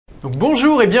Donc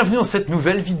bonjour et bienvenue dans cette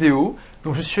nouvelle vidéo.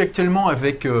 Donc je suis actuellement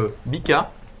avec Mika.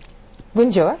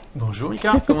 Bonjour. Bonjour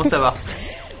Mika, comment ça va?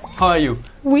 How are you?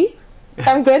 Oui,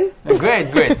 I'm good. Great,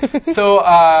 great. So,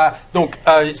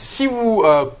 si vous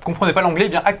comprenez pas l'anglais, eh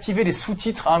bien activez les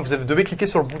sous-titres. Hein. Vous devez cliquer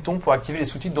sur le bouton pour activer les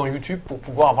sous-titres dans YouTube pour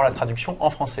pouvoir avoir la traduction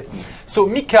en français. So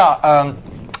Mika,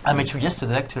 I met you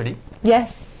yesterday actually.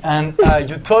 Yes. And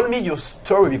you told me your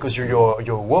story because you're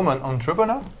a woman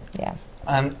entrepreneur. Yeah.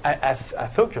 And I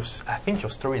think your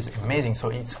story is amazing. So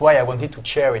it's why I wanted to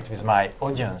share it with my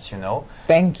audience. You know.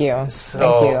 Thank you.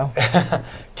 So,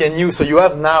 thank you. So you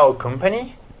have now a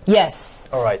company? Yes.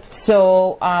 All right.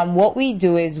 So what we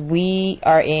do is we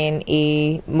are in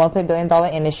a multi-billion-dollar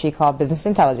industry called business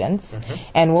intelligence,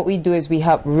 and what we do is we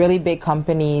help really big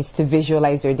companies to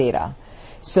visualize their data.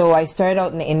 So I started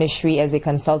out in the industry as a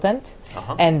consultant.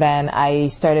 And then I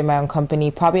started my own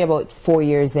company probably about 4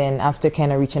 years in after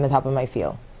kind of reaching the top of my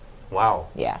field. Wow.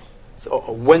 Yeah. So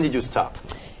when did you start?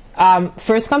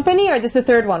 First company or this is the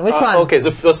third one? Which one? Okay,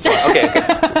 the first one. Okay.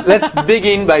 Let's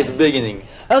begin by the beginning.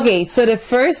 Okay, so the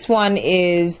first one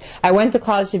is I went to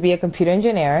college to be a computer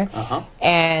engineer.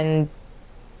 And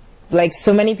like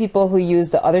so many people who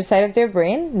use the other side of their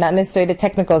brain, not necessarily the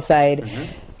technical side,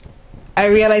 I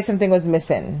realized something was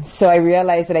missing. So I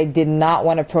realized that I did not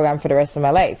want to program for the rest of my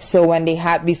life. So when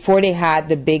before they had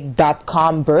the big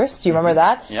 .com burst, you remember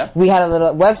that? Yeah. We had a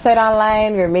little website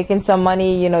online. We were making some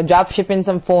money, you know, drop shipping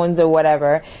some phones or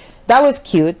whatever. That was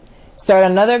cute. Started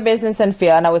another business and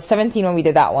failed. And I was 17 when we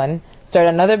did that one. Started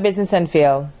another business and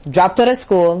failed. Dropped out of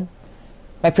school.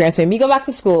 My parents made me go back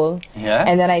to school. Yeah.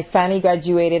 And then I finally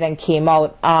graduated and came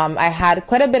out. I had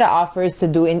quite a bit of offers to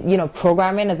do,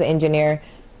 programming as an engineer.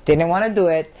 Didn't want to do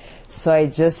it, so I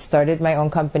just started my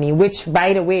own company, which,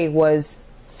 by the way, was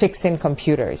fixing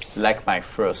computers. Like my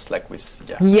first, it was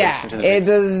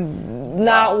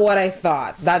not what I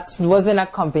thought. That wasn't a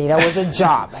company, that was a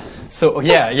job. So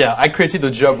yeah, I created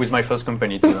a job with my first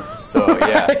company too. So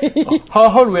yeah.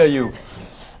 How old were you?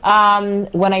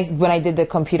 When I did the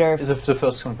computer. The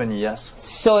first company, yes.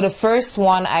 So the first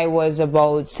one I was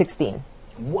about 16.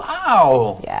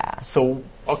 Wow. Yeah. So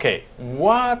okay,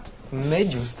 what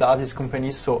made you start this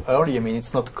company so early? I mean,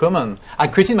 it's not common. I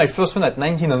created my first one at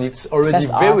 19 and it's already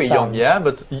very young, yeah?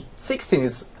 But 16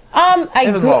 is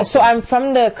So I'm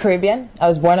from the Caribbean. I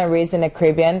was born and raised in the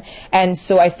Caribbean. And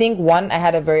so I think, one, I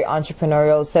had a very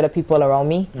entrepreneurial set of people around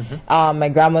me. My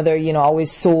grandmother,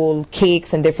 always sold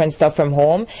cakes and different stuff from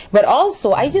home. But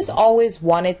also, I just always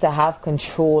wanted to have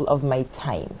control of my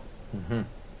time.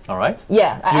 All right.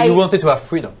 Yeah. You wanted to have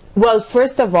freedom. Well,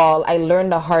 first of all, I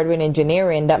learned the hard way in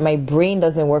engineering that my brain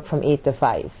doesn't work from 8 to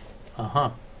 5.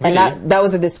 Really? And that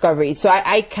was a discovery. So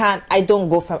I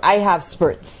have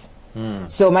spurts.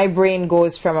 So my brain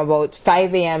goes from about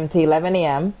 5 a.m. to 11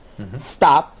 a.m.,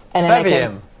 stop. And then 5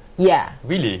 a.m.? Yeah.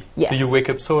 Really? Yes. Do you wake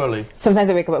up so early? Sometimes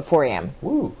I wake up at 4 a.m.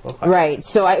 Ooh, okay. Right.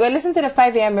 So I listened to the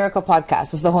 5 a.m. Miracle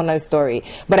podcast. It's a whole nother story.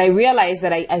 But I realized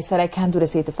that I said I can't do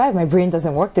this 8 to 5. My brain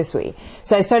doesn't work this way.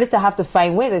 So I started to have to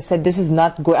find ways. I said, this is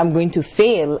not good. I'm going to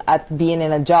fail at being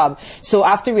in a job. So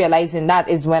after realizing that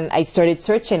is when I started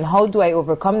searching, how do I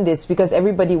overcome this? Because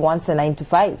everybody wants a 9 to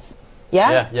 5.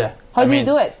 Yeah? Yeah. How do you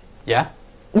do it? Yeah.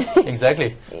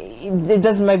 Exactly.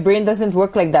 My brain doesn't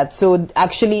work like that. So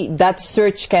actually that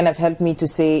search kind of helped me to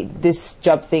say this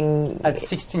job thing. At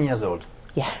 16 years old?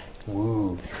 Yeah.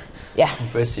 Ooh. Yeah.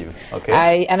 Impressive. Okay.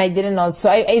 I didn't know. So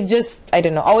I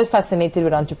don't know, always fascinated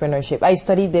with entrepreneurship. I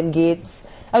studied Bill Gates.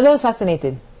 I was always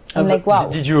fascinated. I'm like, wow.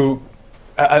 Did you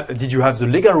have the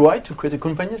legal right to create a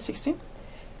company at 16?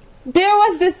 There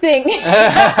was the thing.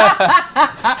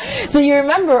 So you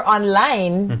remember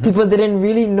online, people didn't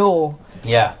really know.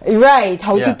 Yeah. Right.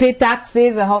 How to pay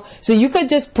taxes and how. So you could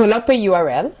just pull up a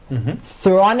URL,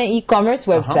 throw on an e-commerce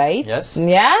website. Yes.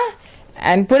 Yeah.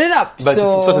 And put it up. But it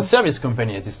was a service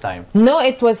company at this time. No,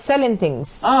 it was selling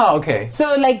things. Ah, okay.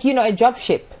 So a drop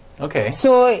ship. Okay.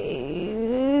 So,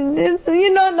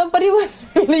 nobody was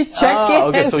really checking. Ah,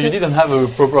 okay. So you didn't have a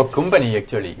proper company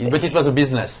actually, but it was a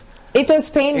business. It was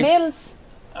paying bills.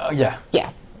 Yeah.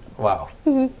 Yeah. Wow.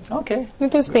 Okay.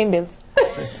 It was paying bills.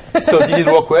 So did it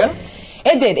work well?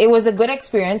 It did. It was a good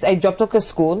experience. I dropped out of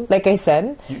school, like I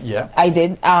said. Yeah. I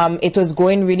did. It was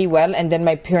going really well, and then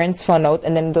my parents found out,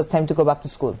 and then it was time to go back to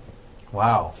school.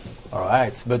 Wow. All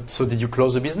right. But so did you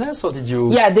close the business or did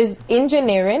you? Yeah, there's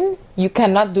engineering. You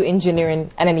cannot do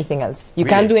engineering and anything else. You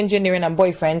can't do engineering and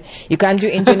boyfriend. You can't do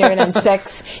engineering and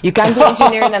sex. You can't do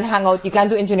engineering and hang out. You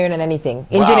can't do engineering and anything.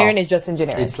 Wow. Engineering is just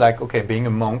engineering. It's like, okay, being a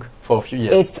monk for a few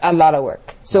years. It's a lot of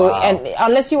work. So, wow. and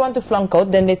unless you want to flunk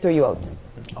out, then they throw you out.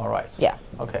 All right. Yeah.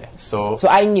 Okay. So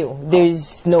I knew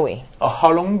there's no way.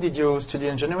 how long did you study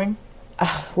engineering?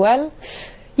 Well,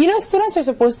 you know, students are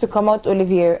supposed to come out,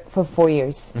 Olivier, for 4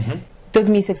 years. Took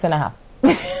me 6.5.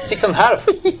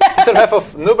 6.5? Yeah. 6.5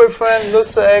 of no boyfriend, no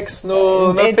sex,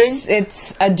 no nothing?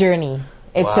 It's a journey.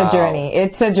 It's Wow. a journey.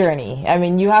 It's a journey. I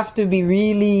mean, you have to be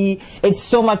really, it's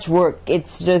so much work.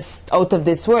 It's just out of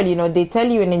this world. You know, they tell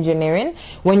you in engineering,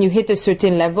 when you hit a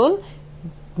certain level,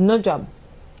 no job.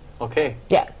 Okay.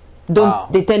 Yeah. Wow.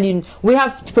 They tell you, we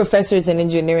have professors in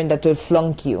engineering that will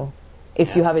flunk you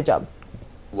if you have a job.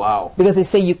 Wow. Because they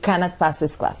say you cannot pass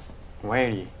this class.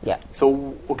 Really? Yeah.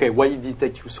 So, okay, why did it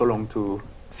take you so long to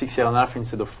 6.5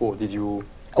 instead of 4? Did you...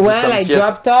 Well, I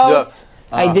dropped out.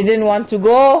 I didn't want to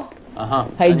go.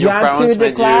 I dropped through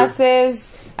the classes.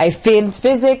 I failed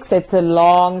physics. It's a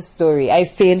long story. I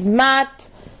failed math.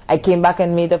 I came back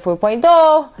and made a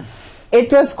 4.0.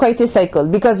 It was quite a cycle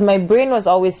because my brain was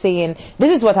always saying,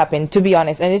 this is what happened, to be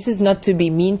honest. And this is not to be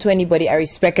mean to anybody. I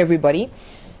respect everybody.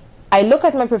 I look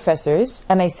at my professors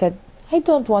and I said, I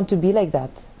don't want to be like that.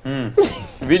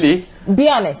 Really? Be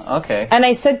honest. Okay. And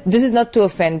I said, this is not to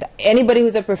offend anybody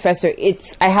who's a professor.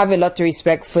 I have a lot of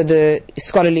respect for the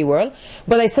scholarly world.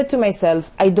 But I said to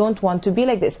myself, I don't want to be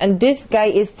like this. And this guy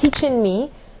is teaching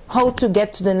me how to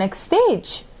get to the next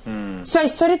stage. So I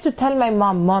started to tell my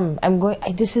mom,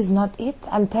 this is not it.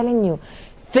 I'm telling you.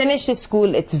 Finish the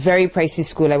school. It's very pricey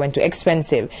school I went to,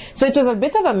 expensive. So it was a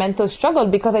bit of a mental struggle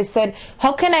because I said,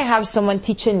 how can I have someone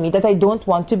teaching me that I don't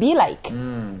want to be like?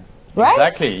 Right?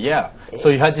 Exactly, yeah. So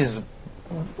you had this...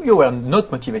 You were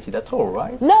not motivated at all,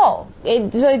 right? No.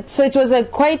 So it was a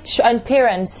quite... And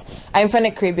parents, I'm from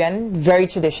the Caribbean, very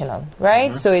traditional,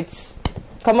 right? So it's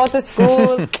come out of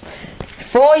school,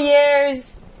 4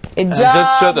 years... A job,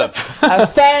 just shut up. a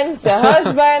fence, a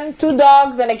husband, 2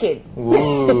 dogs, and a kid.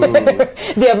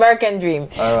 The American dream.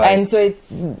 Right. And so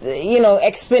it's, you know,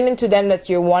 explaining to them that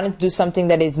you want to do something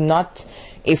that is not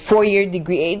a 4-year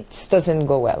degree, it doesn't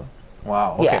go well.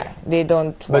 Wow, okay. Yeah, they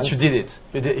don't. But you did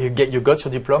it. You got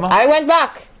your diploma? I went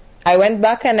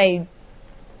back and I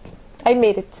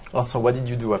made it. Also, what did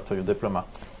you do after your diploma?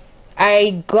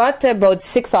 I got about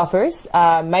 6 offers,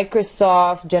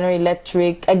 Microsoft, General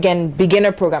Electric, again,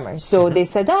 beginner programmers. So they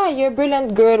said, you're a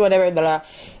brilliant girl, whatever, blah,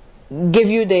 blah. Give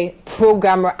you the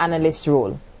programmer analyst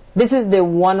role. This is the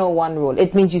 101 role.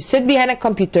 It means you sit behind a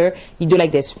computer, you do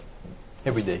like this.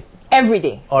 Every day? Every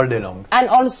day. All day long? And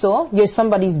also, you're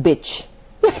somebody's bitch.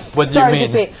 What do you Sorry mean?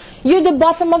 to say. You're the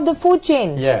bottom of the food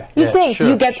chain. Yeah. You think sure,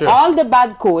 you get sure. all the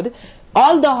bad code,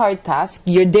 all the hard tasks,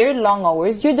 you're there long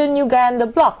hours, you're the new guy on the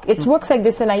block. It works like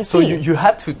this in IT. So you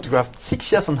had to have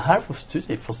 6.5 of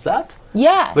study for that?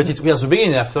 Yeah. But it was the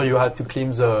beginning after you had to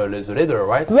climb the ladder,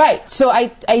 right? Right. So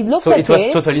I looked so at it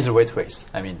was totally the right race,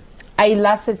 I mean. I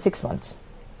lasted 6 months.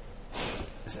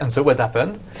 And so what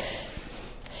happened?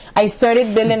 I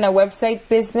started building a website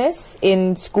business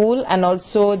in school and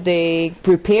also they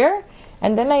prepare.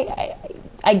 And then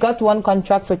I got one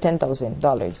contract for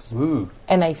 $10,000. Ooh.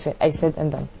 And I said, I'm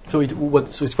done. So it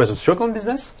was a struggle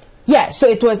business? Yeah, so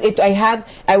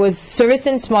I was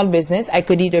servicing small business. I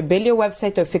could either build your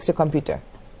website or fix a computer.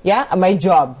 Yeah, my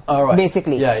job,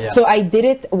 basically. Yeah. So I did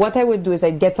it. What I would do is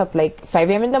I'd get up like 5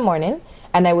 a.m. in the morning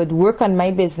and I would work on my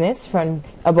business from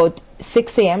about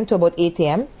 6 a.m. to about 8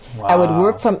 a.m. Wow. I would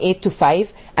work from 8 to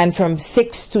 5 and from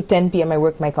 6 to 10 p.m. I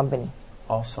worked my company.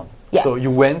 Awesome. Yeah. So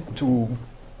you went to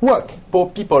work. Pour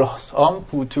people's home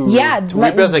to repair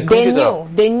the computer.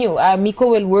 They knew. Miko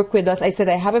will work with us. I said,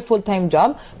 I have a full-time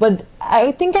job, but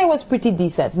I think I was pretty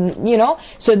decent, you know?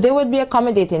 So they would be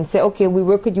accommodating, say, okay, we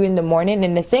work with you in the morning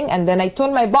and the thing. And then I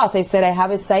told my boss, I said, I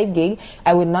have a side gig.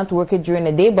 I would not work it during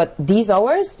the day, but these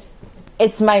hours,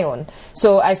 it's my own.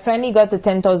 So I finally got the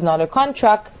 $10,000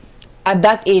 contract. At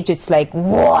that age, it's like,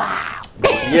 wow.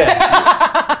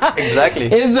 Yeah, exactly.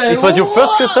 Like, it was your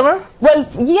first customer? Well,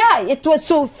 yeah, it was.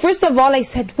 So first of all, I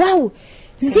said, wow,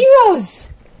 zeros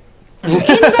in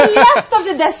the left of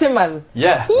the decimal.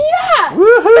 Yeah. Yeah.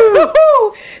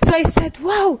 Woohoo! So I said,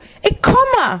 wow, a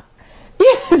comma.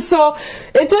 Yeah. So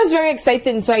it was very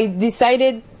exciting. So I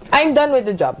decided I'm done with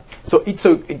the job. So it's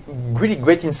a really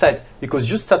great insight because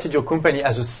you started your company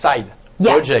as a side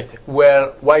project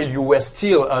while you were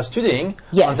still studying,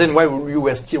 and then while you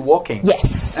were still working.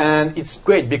 Yes. And it's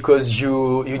great because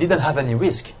you didn't have any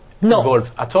risk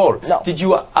involved at all. No. Did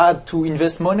you have to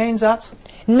invest money in that?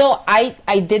 No,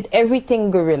 I did everything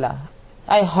guerrilla.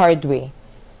 Hard way.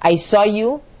 I saw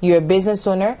you, you're a business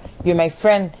owner, you're my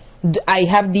friend, I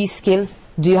have these skills,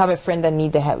 do you have a friend that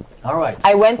need the help? All right.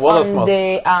 I went on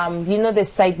the, you know the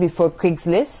site before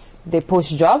Craigslist, they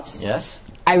post jobs? Yes.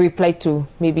 I replied to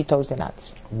maybe 1,000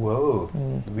 ads. Whoa,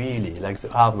 really? Like the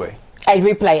hard way? I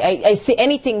reply. I say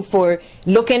anything for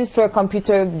looking for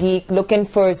computer geek, looking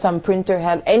for some printer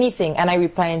help, anything, and I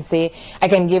reply and say I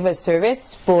can give a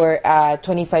service for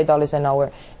 $25 an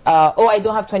hour. Oh, I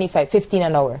don't have 25, 15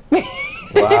 an hour.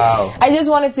 Wow. I just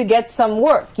wanted to get some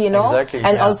work, you know. Exactly.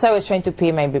 And yeah. also I was trying to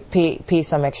pay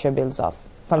some extra bills off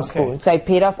from school. So I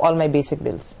paid off all my basic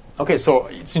bills. Okay, so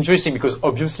it's interesting because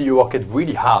obviously you worked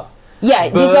really hard. Yeah,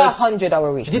 these are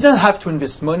 100-hour weeks. You didn't have to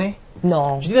invest money.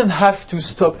 No. You didn't have to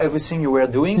stop everything you were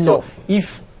doing. No. So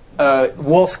if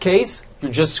worst case, you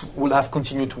just would have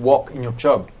continued to work in your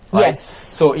job. Right? Yes.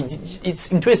 So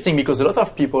it's interesting because a lot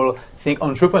of people think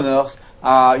entrepreneurs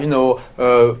are,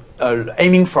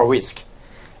 aiming for risk.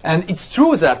 And it's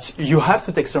true that you have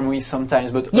to take some risk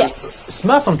sometimes, but yes.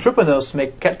 Smart entrepreneurs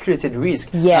make calculated risk.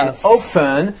 Yes. And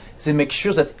often they make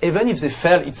sure that even if they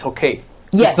fail, it's okay.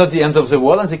 Yes. It's not the end of the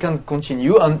world and they can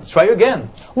continue and try again.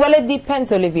 Well, it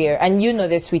depends, Olivier, and you know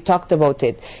this, we talked about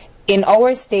it. In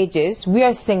our stages, we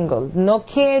are single, no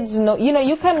kids,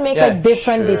 you can make a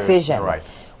different decision. Right.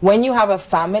 When you have a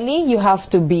family, you have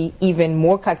to be even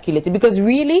more calculated because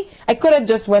really, I could have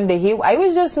just went here. I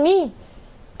was just me.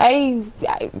 I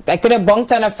could have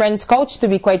bunked on a friend's couch, to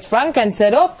be quite frank, and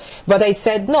set up. But I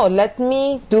said, no, let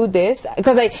me do this.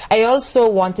 Because I also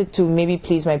wanted to maybe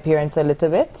please my parents a little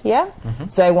bit, yeah? Mm-hmm.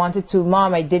 So I wanted to,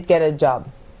 Mom, I did get a job.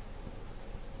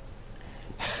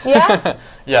 Yeah?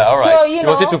 Yeah, all right. So, you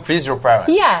wanted to please your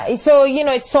parents. Yeah, so,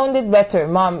 it sounded better.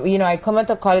 Mom, I come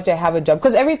out of college, I have a job.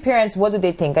 Because every parent, what do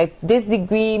they think? This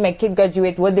degree, my kid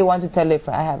graduate, what they want to tell if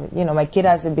I have it. My kid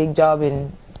has a big job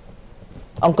in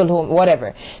Uncle Home,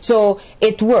 whatever. So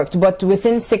it worked. But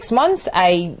within 6 months,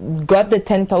 I got the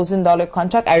 $10,000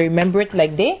 contract. I remember it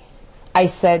like day. I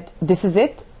said, this is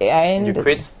it. And you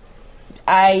quit?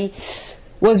 I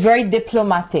was very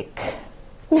diplomatic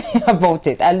about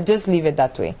it. I'll just leave it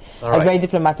that way. I was very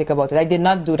diplomatic about it. I did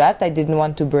not do that. I didn't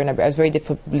want to burn a bridge. I was very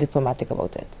diplomatic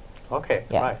about it. Okay,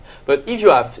 yeah. Right. But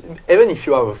even if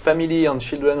you have a family and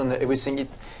children and everything,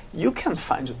 you can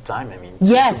find the time,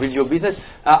 yes. to build your business.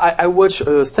 I watched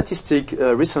a statistic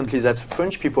recently that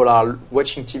French people are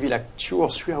watching TV like 2 or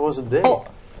 3 hours a day. Oh,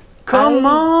 come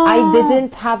on! I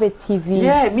didn't have a TV.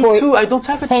 Yeah, me too. I don't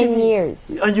have a 10 TV. 10 years.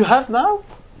 And you have now?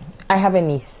 I have a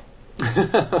niece.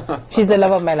 She's the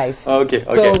love of my life. Okay.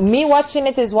 So me watching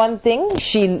it is one thing.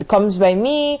 She comes by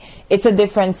me. It's a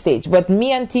different stage. But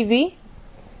me on TV,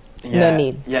 no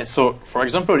need. Yeah, so for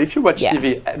example, if you watch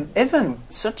TV, even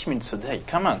 30 minutes a day,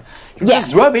 come on. You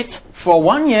just drop it for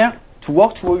 1 year to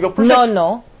work to your project.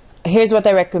 No. Here's what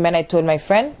I recommend. I told my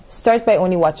friend, start by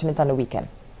only watching it on the weekend.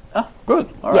 Ah, good.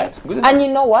 All right. Good enough. And you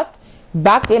know what?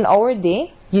 Back in our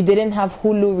day, you didn't have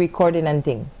Hulu recording and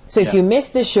thing. So if you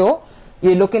missed the show,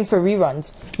 you're looking for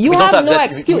reruns. You have no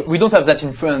excuse. We don't have that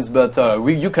in France, but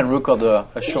you can record a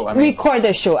show. Record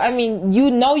a show.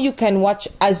 You can watch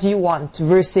as you want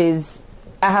versus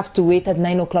I have to wait at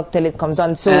 9 o'clock till it comes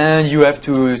on. So and you have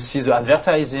to see the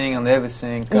advertising and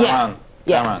everything. Come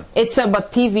on. It's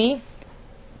about TV.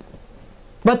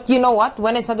 But you know what?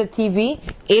 When it's on the TV,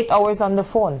 8 hours on the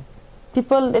phone.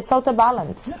 It's out of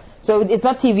balance. Yeah. So it's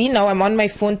not TV now. I'm on my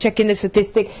phone checking the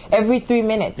statistic every 3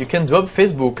 minutes. You can drop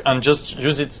Facebook and just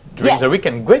use it during the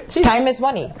weekend. Great tip. Time is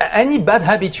money. Any bad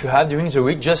habit you have during the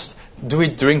week, just do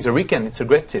it during the weekend. It's a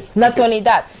great tip. Not only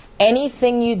that,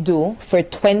 anything you do for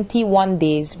 21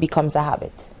 days becomes a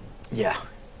habit. Yeah.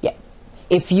 Yeah.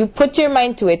 If you put your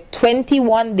mind to it,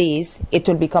 21 days, it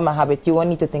will become a habit. You won't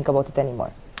need to think about it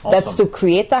anymore. Awesome. That's to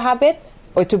create a habit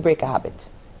or to break a habit.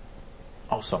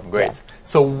 Awesome, great. Yeah.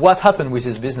 So what happened with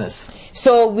his business?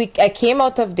 So I came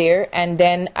out of there and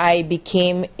then I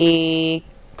became a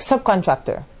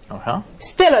subcontractor.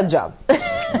 Still a job.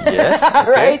 Yes. Okay.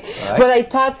 Right? But I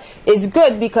thought it's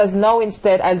good because now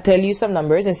instead, I'll tell you some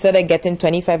numbers. Instead of getting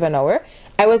 25 an hour,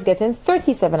 I was getting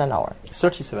 $37 an hour.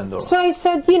 $37. So I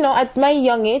said, at my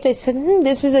young age, I said,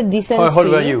 this is a decent How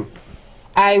old were you?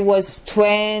 I was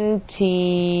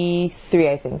 23,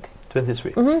 I think.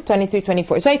 23. 23,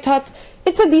 24. So I thought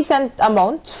it's a decent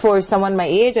amount for someone my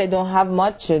age. I don't have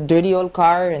much, a dirty old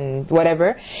car and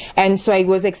whatever. And so I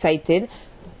was excited.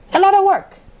 A lot of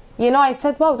work. I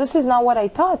said, wow, this is not what I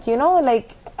thought.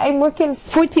 I'm working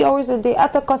 40 hours a day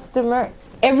at a customer.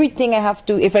 Everything I have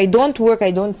to, if I don't work,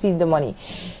 I don't see the money.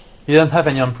 You don't have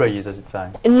any employees at the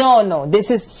time? No. This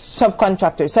is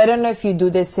subcontractor. So I don't know if you do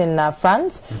this in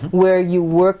France, where you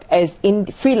work as in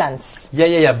freelance.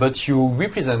 Yeah. But you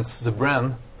represent the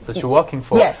brand that you're working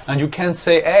for. Yes. And you can't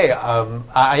say, hey,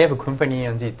 I have a company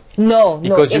and it. No,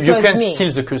 because it you was can me.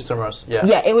 steal the customers. Yeah.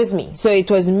 Yeah, it was me. So it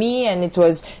was me, and it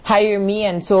was hire me,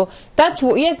 and so that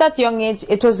that young age,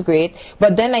 it was great.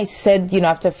 But then I said,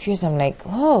 after a few years, I'm like,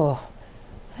 oh,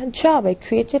 a job. I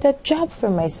created a job for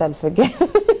myself again.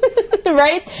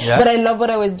 Right? Yeah. But I love what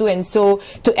I was doing. So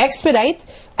to expedite,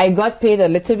 I got paid a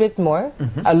little bit more,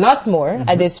 a lot more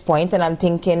at this point, and I'm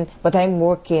thinking, but I'm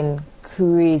working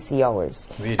crazy hours.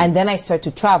 Really? And then I start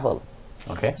to travel.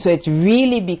 Okay. So it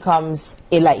really becomes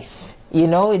a life,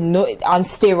 on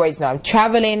steroids now. I'm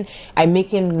traveling, I'm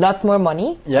making a lot more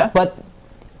money, but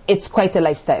it's quite a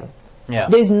lifestyle. Yeah.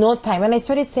 There's no time. And I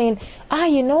started saying,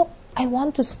 I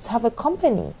want to have a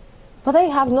company, but I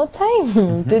have no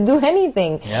time to do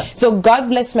anything. Yeah. So God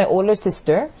bless my older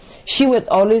sister. She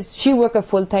work a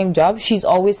full-time job. She's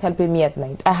always helping me at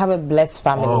night. I have a blessed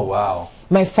family. Oh, wow.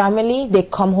 My family, they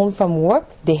come home from work,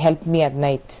 they help me at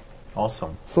night.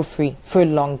 Awesome. For free, for a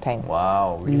long time.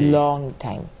 Wow, really? Long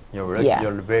time. You're lucky. Yeah.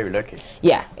 You're very lucky.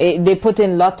 Yeah, they put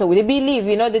in lot of, they believe,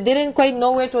 they didn't quite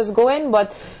know where it was going,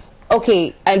 but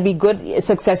okay, I'll be good,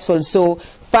 successful. So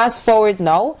fast forward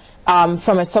now,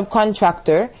 from a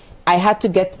subcontractor, I had to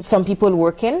get some people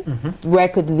working where I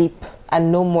could leap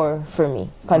and no more for me,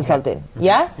 consulting.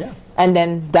 Yeah? And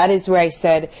then that is where I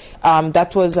said,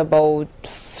 that was about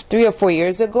 3 or 4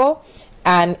 years ago.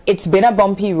 And it's been a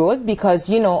bumpy road because,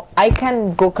 I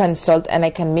can go consult and I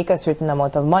can make a certain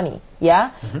amount of money.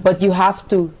 Yeah? But you have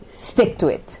to stick to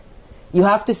it. You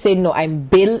have to say, no,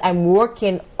 I'm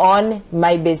working on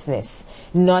my business,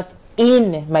 not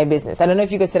in my business. I don't know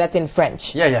if you could say that in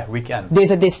French. Yeah, we can.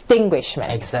 There's a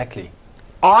distinguishment. Exactly.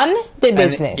 On the And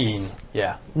business.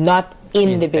 yeah. Not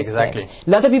in the business. Exactly. A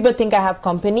lot of people think I have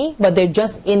company, but they're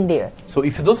just in there. So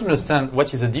if you don't understand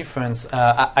what is the difference,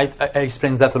 I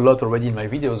explain that a lot already in my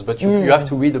videos, but you have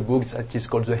to read a book that is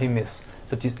called The Myth,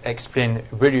 that is explain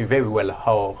very, very well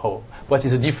what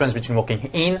is the difference between working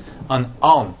in and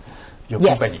on your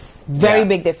company. Very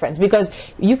big difference, because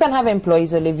you can have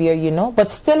employees, Olivier,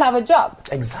 but still have a job.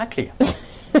 Exactly.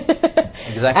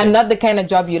 Exactly. And not the kind of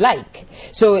job you like.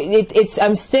 So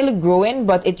I'm still growing,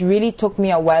 but it really took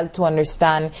me a while to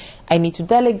understand I need to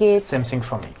delegate. Same thing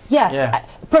for me. Yeah.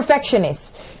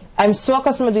 Perfectionist. I'm so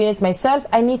accustomed to doing it myself,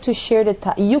 I need to share the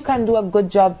time. You can do a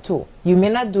good job too. You may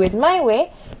not do it my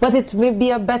way, but it may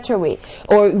be a better way.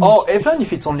 Or even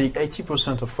if it's only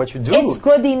 80% of what you do. It's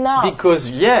good enough. Because,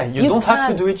 you don't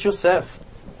have to do it yourself.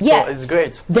 Yeah. So it's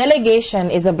great.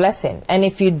 Delegation is a blessing. And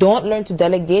if you don't learn to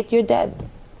delegate, you're dead.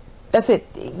 That's it.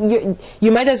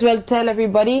 You might as well tell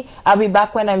everybody, I'll be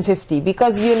back when I'm 50,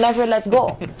 because you never let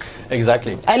go.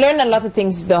 Exactly. I learned a lot of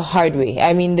things the hard way.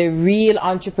 I mean, the real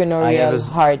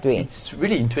entrepreneurial hard way. It's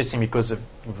really interesting because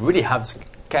we really have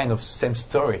kind of same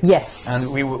story. Yes.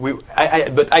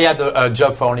 And but I had a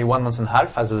job for only 1 month and a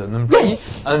half as an employee,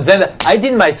 and then I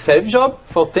did my self job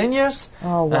for 10 years.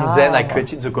 Oh, wow. And then I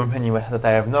created the company that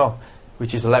I have now,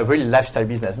 which is a really lifestyle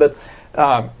business. But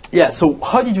so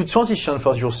how did you transition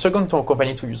from your second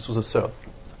company to the third?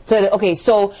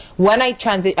 So when I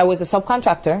was a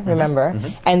subcontractor, remember,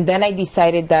 and then I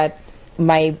decided that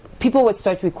my people would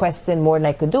start requesting more than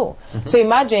I could do. So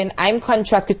imagine I'm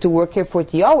contracted to work here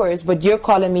 40 hours, but you're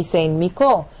calling me saying,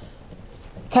 Miko,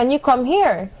 can you come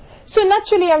here? So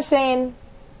naturally I'm saying,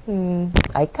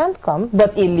 I can't come.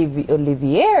 But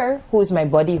Olivier, who's my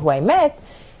buddy who I met,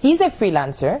 he's a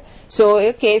freelancer. So,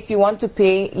 okay, if you want to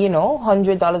pay,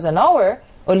 $100 an hour,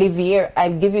 Olivier,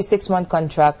 I'll give you 6-month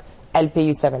contract, I'll pay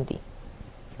you 70.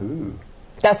 Ooh.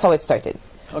 That's how it started.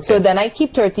 Okay. So then I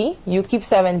keep 30, you keep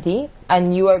 70,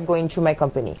 and you are going through my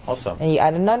company. Awesome. And you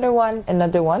add another one, and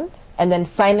then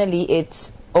finally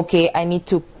it's, okay, I need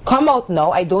to come out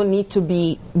now. I don't need to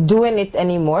be doing it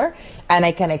anymore, and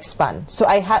I can expand. So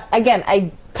I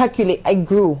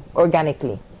grew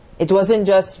organically. It wasn't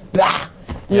just, blah,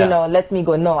 let me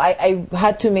go. No, I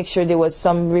had to make sure there was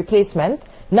some replacement,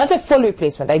 not a full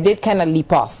replacement. I did kind of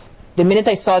leap off. The minute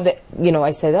I saw that,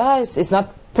 I said, it's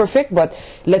not perfect, but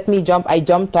let me jump. I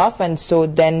jumped off, and so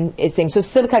then it's saying, so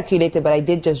still calculated, but I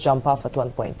did just jump off at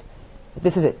one point.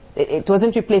 This is it. It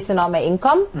wasn't replacing all my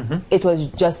income. It was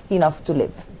just enough to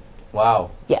live.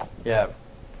 Wow. Yeah. Yeah.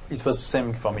 It was the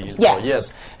same for me Yeah. for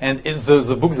years. And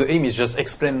the book, The Aim, is just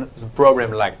explain the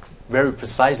problem very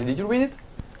precisely. Did you read it?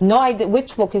 No, I did.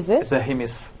 Which book is this? The Aim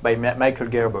by Michael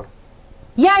Gerber.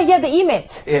 Yeah, the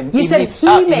E-Myth. You said E-Myth.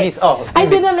 He-Myth. Oh, I E-Myth.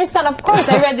 didn't understand. Of course,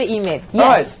 I read the E-Myth.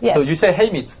 Yes, Right. yes. So you say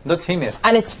Hey-Myth, not He-Myth.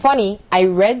 And it's funny, I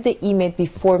read the E-Myth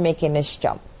before making this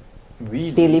jump.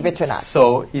 Really? Believe it or not.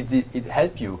 So it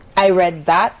helped you. I read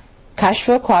that, cash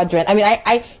flow quadrant. I mean,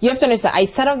 you have to understand, I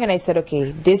sat down and I said,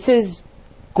 okay, this is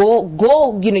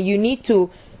go, you know, you need to,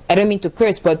 I don't mean to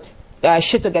curse, but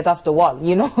shit to get off the wall,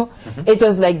 you know. It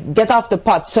was like, get off the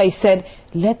pot. So I said,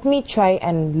 let me try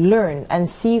and learn and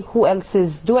see who else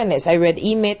is doing this. I read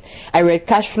E-Myth, I read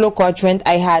Cash Flow Quadrant,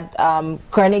 I had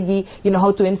Carnegie, you know,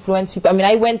 how to influence people. I mean,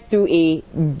 I went through a,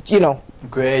 you know.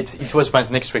 Great. It was my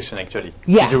next question, actually.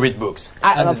 Yeah. To read books.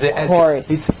 Of course.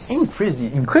 It's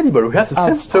incredible. We have the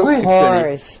same story,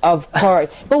 Of course.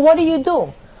 But what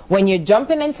do? When you're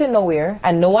jumping into nowhere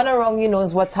and no one around you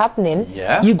knows what's happening,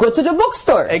 you go to the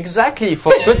bookstore. Exactly.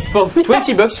 For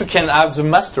 20 bucks, you can have the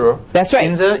master. That's right.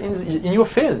 In your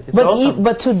field. It's awesome.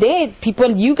 But today,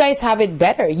 people, you guys have it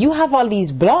better. You have all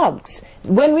these blogs.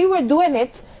 When we were doing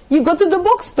it, you go to the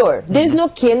bookstore. There's no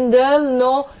Kindle,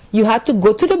 no... You had to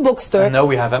go to the bookstore. And now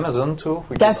we have Amazon too.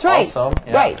 Which That's is right. Awesome.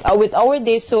 Yeah. Right. With our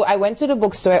days, so I went to the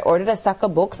bookstore, I ordered a stack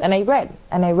of books, and I read.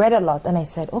 And I read a lot. And I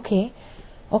said, okay.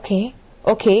 And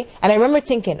I remember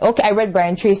thinking, okay, I read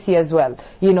Brian Tracy as well.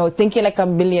 You know, Thinking Like a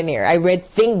Millionaire. I read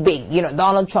Think Big, you know,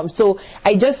 Donald Trump. So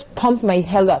I just pumped my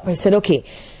head up. I said, okay,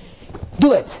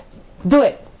 do it.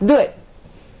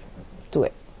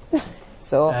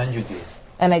 So. And you did.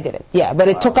 And I did it. Yeah, but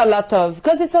it took a lot of,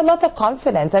 because it's a lot of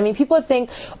confidence. I mean, people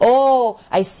think, oh,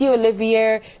 I see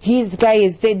Olivier,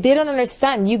 they don't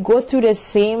understand. You go through the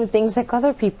same things like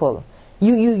other people.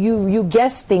 You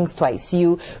guess things twice.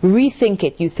 You rethink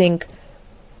it. You think.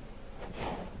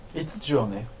 It's a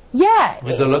journey. Yeah.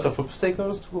 With a lot of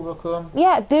obstacles to overcome.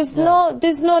 Yeah, there's no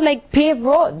like paved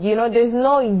road, you know,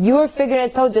 you're figuring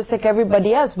it out just like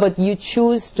everybody else, but you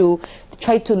choose to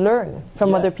try to learn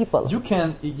from other people. You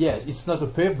can, it's not a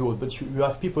paved road, but you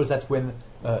have people that went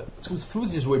through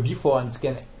this way before and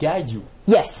can guide you.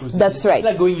 Yes, that's right. It's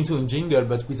like going into a jungle,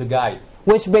 but with a guide.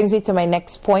 Which brings me to my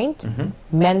next point.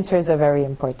 Mentors are very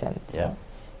important. Yeah.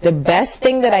 The best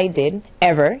thing that I did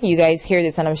ever, you guys hear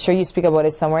this, and I'm sure you speak about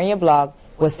it somewhere in your blog,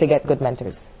 was to get good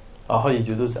mentors. Oh, how did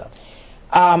you do that?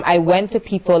 I went to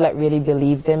people that really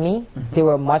believed in me. They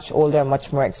were much older and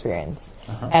much more experienced.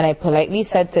 And I politely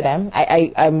said to them,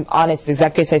 I'm honest,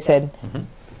 exactly as I said,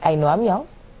 I know I'm young,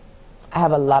 I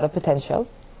have a lot of potential,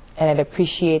 and I'd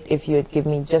appreciate if you would give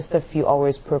me just a few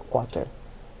hours per quarter.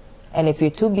 And if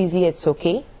you're too busy, it's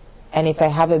okay. And if I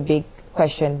have a big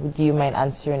question, do you mind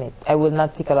answering it? I will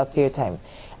not take a lot of your time.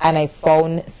 And I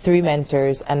found 3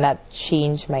 mentors, and that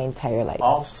changed my entire life.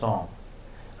 Awesome.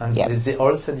 And did they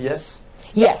all said yes?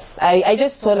 Yes. I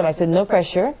just told them, I said, no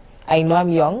pressure. I know I'm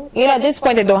young. You know, at this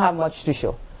point, I don't have much to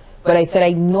show. But I said,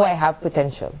 I know I have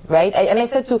potential, right? And I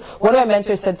said one of my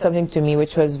mentors said something to me,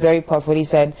 which was very powerful. He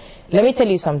said, let me tell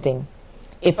you something.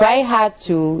 If I had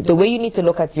to, the way you need to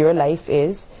look at your life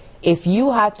is, if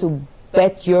you had to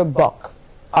bet your buck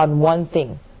on one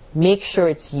thing, make sure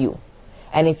it's you.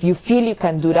 And if you feel you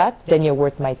can do that, then you're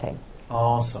worth my time.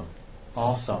 Awesome.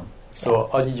 So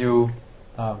how did you,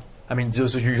 I mean,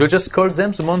 so you just called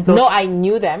them, the mentors? No, I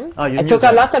knew them. Oh, I took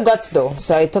a lot of guts though.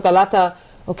 So I took a lot of,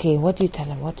 okay, what do you tell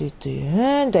them? What do you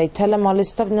do? Do I tell them all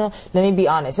this stuff? No, let me be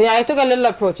honest. Yeah, I took a little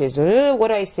approaches. What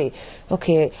do I say?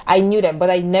 Okay, I knew them, but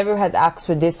I never had asked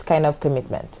for this kind of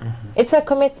commitment. It's a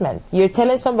commitment. You're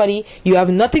telling somebody you have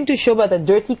nothing to show but a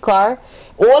dirty car,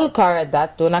 old car at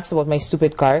that. Don't ask about my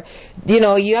stupid car. You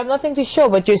know, you have nothing to show,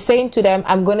 but you're saying to them,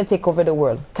 I'm going to take over the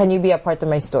world. Can you be a part of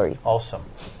my story? Awesome.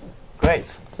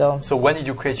 Great. So when did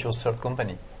you create your third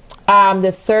company?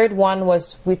 The third one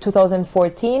was with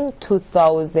 2014,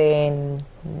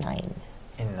 2009.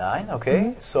 In 9,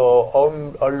 okay.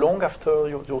 So how long after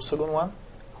your second one?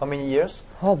 How many years?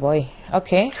 Oh boy.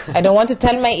 Okay. I don't want to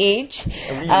tell my age.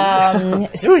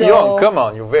 You're young. Come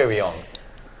on, you're very young.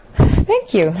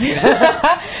 Thank you.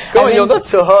 Come on, you're not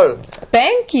so old.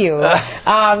 Thank you.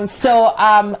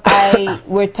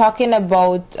 We're talking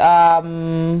about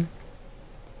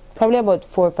probably about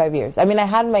 4 or 5 years. I mean, I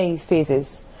had my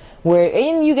phases where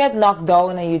you get knocked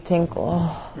down and you think,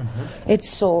 oh, it's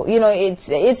so, you know, it's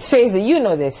phases. You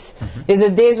know this. There's the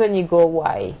days when you go,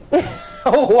 why?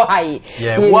 Why?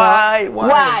 Yeah,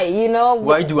 why? You know?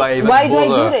 Why do I even Why do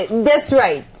bother? I do that? That's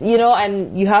right. You know,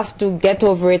 and you have to get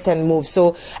over it and move.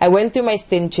 So I went through my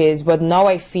stinches, but now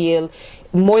I feel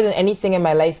more than anything in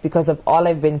my life, because of all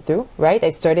I've been through, right? I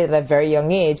started at a very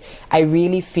young age. I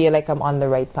really feel like I'm on the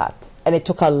right path. And it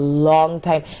took a long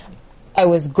time. I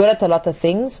was good at a lot of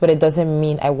things, but it doesn't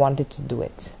mean I wanted to do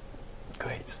it.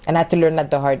 Great. And I had to learn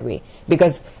that the hard way.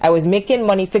 Because I was making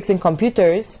money fixing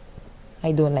computers.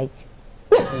 I don't like.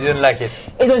 You didn't like it?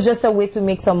 It was just a way to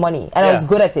make some money. And I was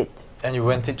good at it. And you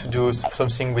wanted to do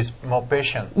something with more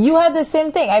passion. You had the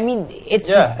same thing. I mean, it's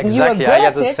exactly. You were good I had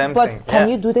at the it, same but thing. can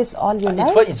you do this all your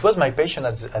life? It was my passion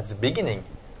at the beginning,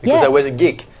 because I was a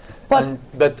geek.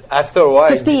 But after a while,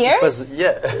 50 years? It was,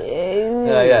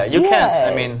 yeah. You can't.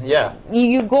 I mean, yeah.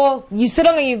 You sit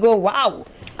down and you go, wow.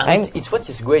 And it's what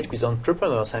is great with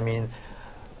entrepreneurs. I mean,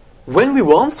 when we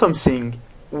want something,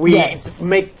 we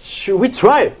make sure we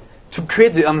try to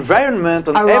create the environment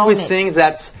and everything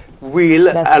that will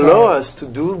allow us to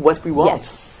do what we want.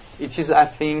 Yes. It is, I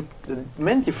think, the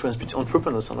main difference between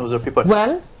entrepreneurs and other people.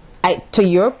 Well, to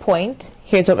your point,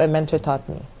 here's what my mentor taught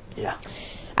me. Yeah.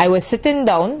 I was sitting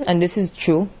down, and this is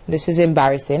true, this is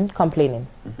embarrassing, complaining.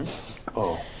 It's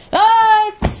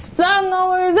long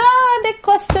hours, the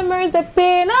customers are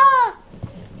paying,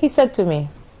 He said to me,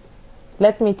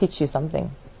 let me teach you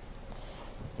something.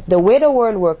 The way the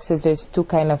world works is there's two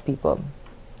kind of people.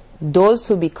 Those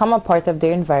who become a part of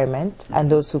their environment and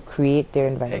those who create their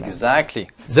environment. Exactly.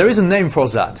 There is a name for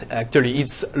that, actually.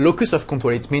 It's locus of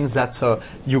control. It means that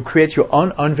you create your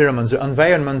own environment, the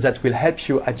environment that will help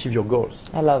you achieve your goals.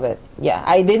 I love it. Yeah,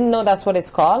 I didn't know that's what it's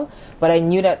called, but I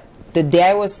knew that the day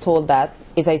I was told that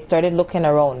is I started looking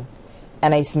around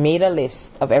and I made a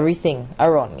list of everything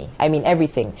around me. I mean,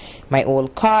 everything. My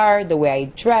old car, the way I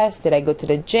dressed, did I go to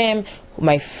the gym,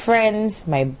 my friends,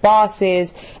 my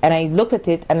bosses, and I looked at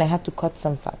it and I had to cut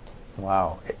some fat.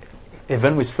 Wow.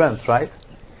 Even with friends, right?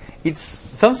 It's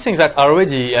something that I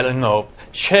already, I don't know,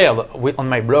 shared on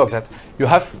my blog that you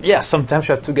have, sometimes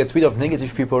you have to get rid of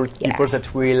negative people, people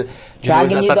that will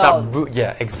dragging you down.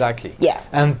 Yeah, exactly. Yeah.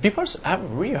 And people have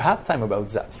really hard time about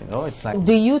that, you know. It's like.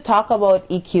 Do you talk about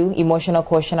EQ, emotional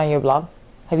quotient, on your blog?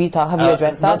 Have you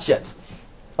addressed that? Not yet.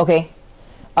 Okay.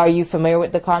 Are you familiar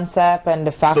with the concept and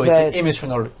the fact that... So it's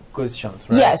emotional quotient,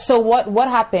 right? Yeah, so what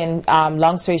happened,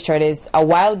 long story short, is a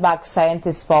while back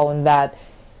scientists found that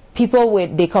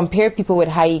they compare people with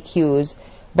high EQs,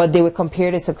 but they would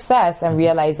compare the success and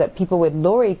realize that people with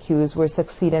lower EQs were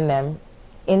succeeding them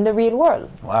in the real world.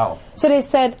 Wow. So they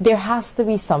said there has to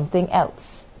be something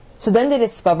else. So then they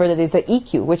discovered that there's an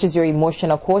EQ, which is your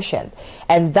emotional quotient,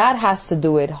 and that has to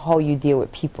do with how you deal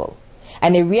with people.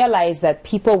 And they realized that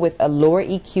people with a lower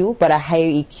EQ but a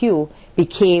higher EQ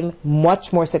became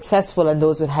much more successful than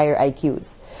those with higher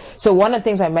IQs. So one of the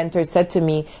things my mentor said to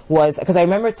me was, because I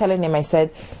remember telling him, I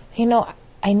said, I know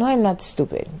I'm not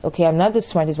stupid. Okay, I'm not the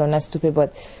smartest, but I'm not stupid.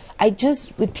 But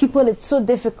with people, it's so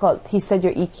difficult. He said,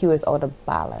 your EQ is out of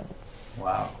balance.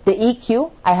 Wow. The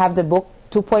EQ, I have the book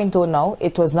 2.0 now.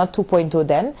 It was not 2.0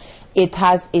 then. It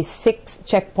has a 6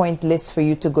 checkpoint list for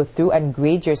you to go through and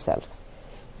grade yourself.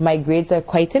 My grades are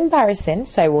quite embarrassing,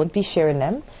 so I won't be sharing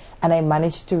them. And I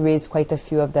managed to raise quite a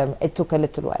few of them. It took a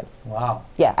little while. Wow.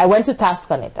 Yeah, I went to task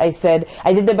on it. I said,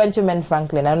 I did the Benjamin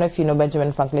Franklin. I don't know if you know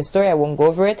Benjamin Franklin's story. I won't go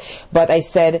over it. But I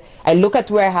said, I look at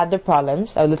where I had the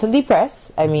problems. I was a little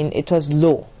depressed. I mean, it was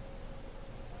low.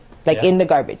 Like in the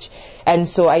garbage. And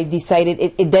so I decided,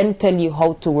 it then tell you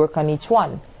how to work on each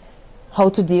one. How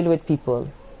to deal with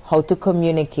people. How to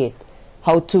communicate.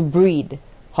 How to breathe.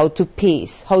 How to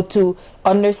pace. How to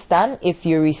understand if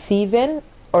you're receiving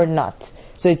or not.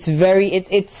 So it's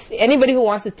it's anybody who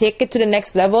wants to take it to the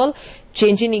next level.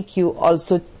 Changing EQ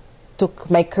also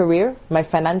took my career, my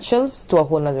financials to a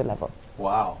whole other level.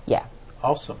 Wow. Yeah.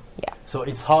 Awesome. Yeah. So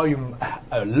it's how you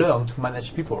learn to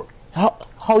manage people.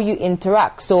 How you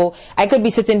interact. So I could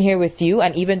be sitting here with you,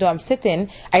 and even though I'm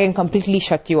sitting, I can completely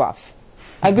shut you off.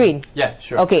 Agreed? Yeah,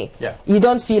 sure. Okay. Yeah. You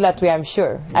don't feel that way, I'm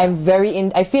sure.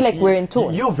 Yeah. I feel like we're in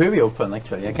tune. You're very open,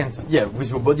 actually. I can, with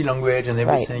your body language and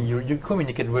everything, you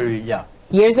communicate very,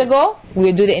 Years ago, we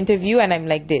would do the interview, and I'm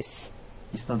like this.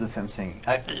 It's not the same thing.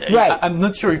 I'm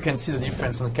not sure you can see the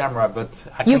difference on camera, but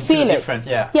I can feel the difference.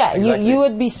 Yeah, exactly. you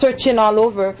would be searching all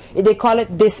over. They call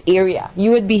it this area.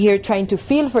 You would be here trying to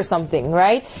feel for something,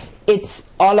 right? It's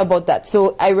all about that.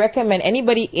 So I recommend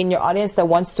anybody in your audience that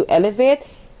wants to elevate,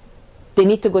 they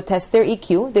need to go test their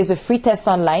EQ. There's a free test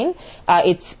online.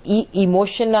 It's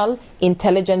Emotional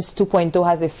Intelligence 2.0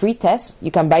 has a free test.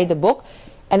 You can buy the book.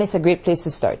 And it's a great place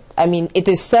to start. I mean, it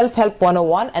is self-help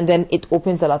 101, and then it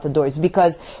opens a lot of doors.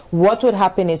 Because what would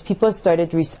happen is people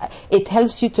started... it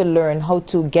helps you to learn how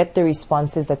to get the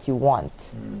responses that you want.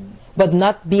 But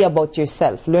not be about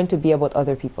yourself. Learn to be about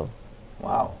other people.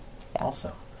 Wow. Yeah.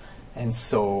 Awesome. And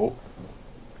so,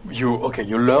 you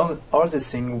learn all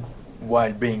this thing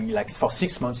while being like for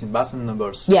 6 months in Barcelona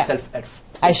Numbers. Yeah. Self-help.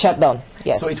 I shut down,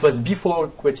 yes. So it was before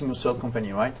quitting your third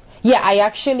company, right? Yeah, I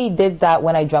actually did that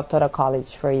when I dropped out of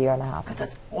college for 1.5 years. And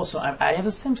that's awesome. I have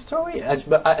the same story.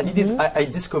 I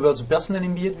discovered the personal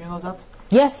MBA. Do you know that?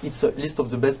 Yes. It's a list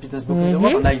of the best business books in the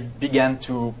world, and I began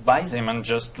to buy them and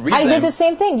just read them. I did the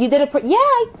same thing. You did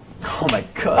oh my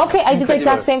God. Okay, I did the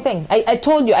exact same thing. I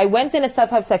told you. I went in a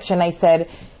self-help section. I said,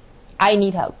 I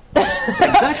need help.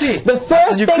 Exactly. The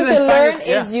first You thing couldn't to find learn it,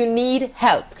 yeah. is you need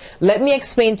help. Let me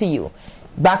explain to you.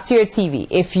 Back to your TV.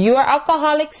 If you are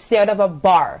alcoholic, stay out of a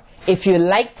bar. If you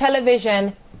like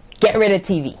television, get rid of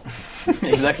TV.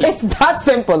 Exactly. It's that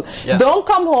simple. Yeah. Don't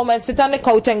come home and sit on the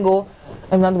couch and go,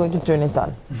 I'm not going to turn it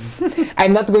on.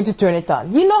 I'm not going to turn it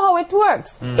on. You know how it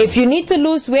works. If you need to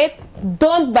lose weight,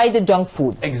 don't buy the junk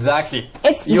food. Exactly.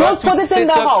 You have don't to put it in set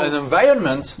the up house. an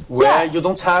environment where Yeah. you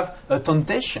don't have a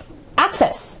temptation.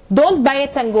 Access. Don't buy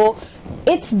it and go,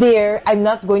 it's there, I'm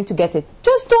not going to get it.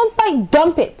 Just don't buy,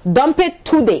 dump it. Dump it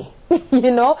today.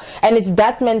 You know? And it's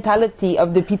that mentality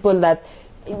of the people that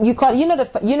you call, you know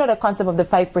the concept of the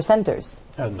 5%ers.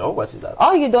 No, what is that?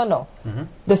 Oh, you don't know.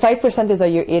 The 5%ers are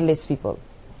your A-list people.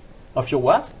 Of your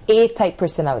what? A-type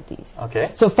personalities.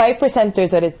 Okay. So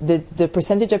 5%ers are the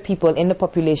percentage of people in the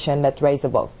population that rise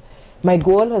above. My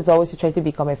goal is always to try to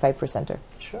become a 5%er.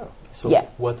 Sure. So Yeah.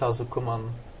 what are the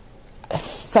common...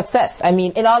 Success. I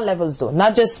mean, in all levels though,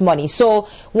 not just money. So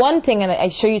one thing, and I'm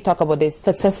sure you talk about this,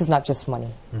 success is not just money.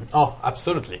 Oh,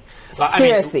 absolutely.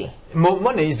 Seriously.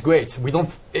 Money is great. We don't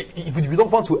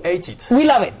want to hate it. We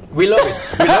love it. We love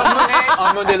it. We love money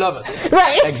and money love us.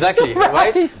 Right. Exactly.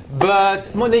 Right.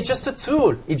 But money is just a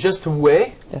tool. It's just a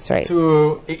way. That's right.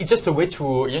 It's just a way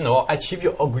to achieve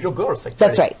your goals. Actually.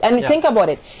 That's right. And Yeah. think about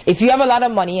it. If you have a lot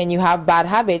of money and you have bad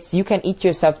habits, you can eat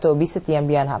yourself to obesity and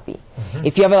be unhappy.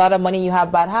 If you have a lot of money and you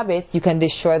have bad habits, you can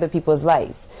destroy other people's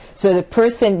lives. So the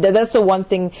person, that's the one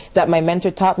thing that my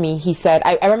mentor taught me. He said,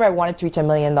 I remember I wanted to reach $1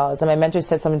 million. And my mentor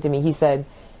said something to me. He said,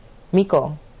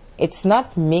 Miko, it's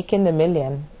not making the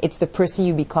million. It's the person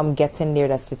you become getting there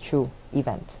that's the true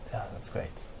event. Yeah, that's great.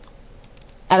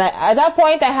 And at that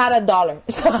point, I had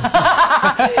 $1. So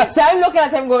I'm looking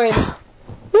at him going,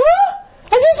 what?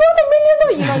 I just want $1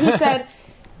 million. You know, he said,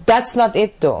 that's not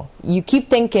it though. You keep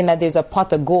thinking that there's a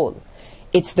pot of gold.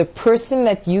 It's the person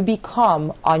that you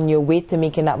become on your way to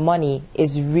making that money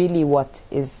is really what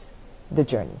is the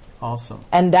journey. Awesome.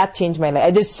 And that changed my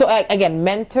life. Again,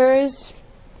 mentors,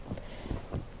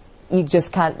 you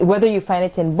just can't, whether you find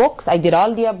it in books, I did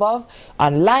all the above,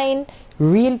 online,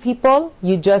 real people,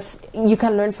 you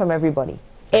can learn from everybody.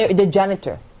 The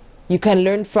janitor, you can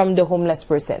learn from the homeless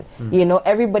person. You know,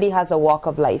 everybody has a walk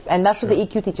of life. And that's what the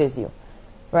EQ teaches you,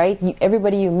 right?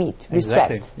 Everybody you meet,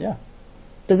 respect. Exactly. Yeah.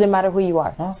 Doesn't matter who you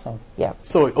are. Awesome. Yeah.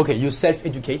 So, okay, you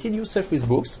self-educated yourself with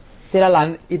books. Did a lot.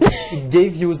 And it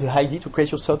gave you the idea to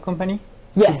create your third company?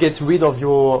 Yes. To get rid of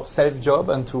your self-job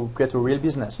and to get a real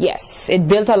business? Yes. It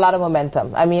built a lot of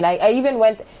momentum. I mean, I even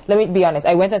went, let me be honest,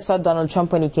 I went and saw Donald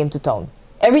Trump when he came to town.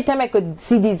 Every time I could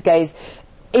see these guys,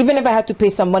 even if I had to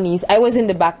pay some monies, I was in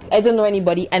the back. I don't know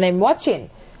anybody, and I'm watching.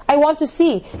 I want to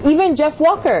see. Even Jeff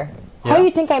Walker. Yeah. How do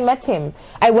you think I met him?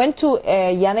 I went to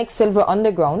Yannick Silver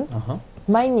Underground.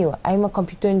 Mind you, I'm a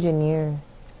computer engineer.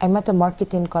 I'm at a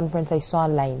marketing conference I saw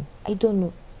online. I don't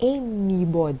know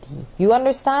anybody. You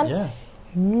understand? Yeah.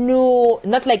 No,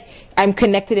 not like I'm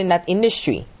connected in that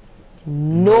industry.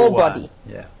 Nobody.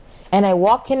 Yeah. And I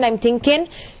walk in, I'm thinking,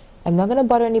 I'm not going to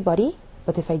bother anybody,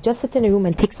 but if I just sit in a room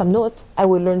and take some notes, I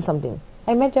will learn something.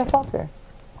 I met Jeff Walker.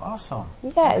 Awesome.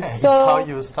 Yeah, Okay, so it's how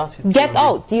you started. get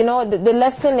out. You know, the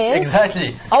lesson is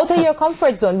Exactly. out of your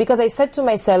comfort zone. Because I said to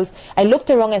myself, I looked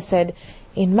around and said,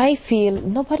 in my field,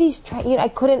 nobody's trying. You know, I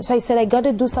couldn't. So I said, I got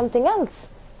to do something else.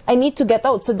 I need to get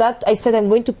out. So that I said, I'm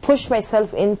going to push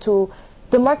myself into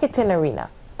the marketing arena.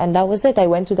 And that was it. I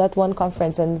went to that one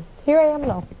conference, and here I am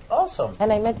now. Awesome.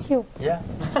 And I met you. Yeah,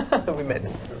 we met.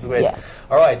 That's great. Yeah.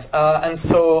 All right. And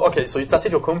so, okay, so you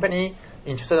started your company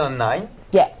in 2009.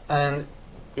 Yeah. And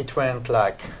it went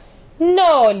like...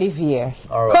 No, Olivier.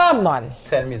 All right. Come on.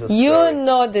 Tell me the story. You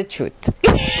know the truth.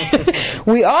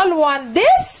 We all want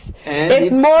this. And it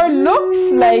it's- more looks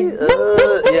like...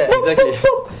 yeah, exactly.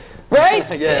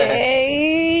 Right?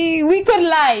 Yeah. We could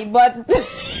lie, but...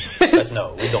 But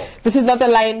no, we don't. This is not a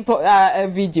lying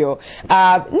video.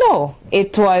 No,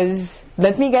 it was,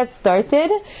 let me get started.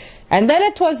 And then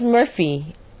it was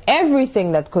Murphy.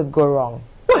 Everything that could go wrong.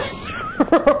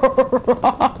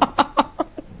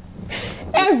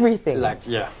 Everything. Like,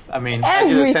 yeah. I mean, I do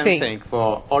the same Everything. thing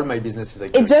for all my businesses.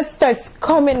 Actually. It just starts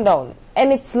coming down.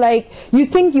 And it's like, you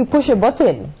think you push a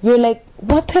button. You're like,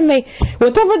 what am I,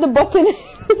 whatever the button is.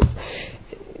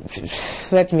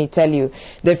 Let me tell you,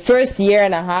 the first year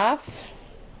and a half,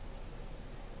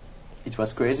 it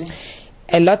was crazy.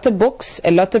 a lot of books,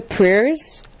 a lot of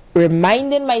prayers,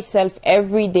 reminding myself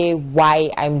every day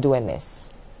why I'm doing this.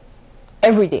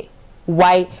 Every day.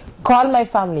 Why? Call my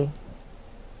family.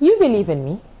 You believe in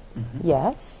me?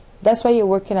 Yes. That's why you're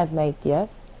working at night?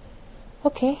 Yes.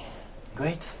 Okay.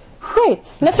 Great.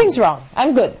 Great. Nothing's wrong.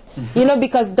 I'm good. You know,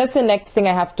 because that's the next thing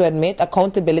I have to admit.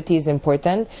 Accountability is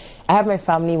important. I have my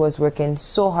family was working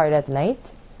so hard at night.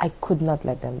 I could not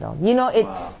let them down. You know,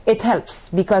 it helps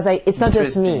because it's not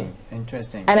just me.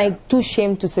 Interesting. And I'm too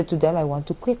ashamed to say to them, I want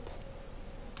to quit.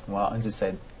 Wow. And they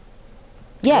said,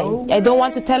 yeah, I don't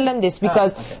want to tell them this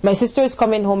because my sister is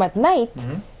coming home at night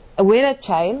with a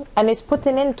child and is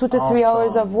putting in 2 to 3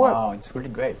 hours of work. Wow, it's really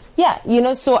great. Yeah, you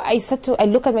know, so I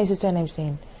look at my sister and I'm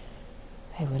saying,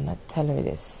 I will not tell her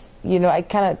this. You know, I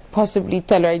cannot possibly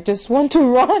tell her I just want to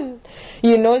run.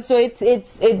 You know, so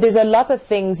there's a lot of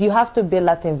things. You have to build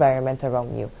that environment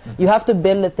around you. You have to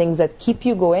build the things that keep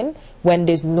you going when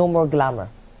there's no more glamour.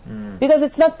 Because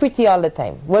it's not pretty all the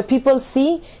time. What people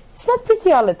see, it's not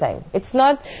pretty all the time. It's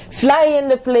not fly in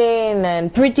the plane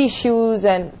and pretty shoes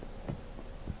and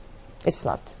it's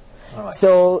not. Right.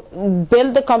 So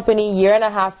build the company 1.5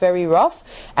 years very rough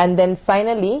and then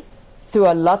finally through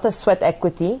a lot of sweat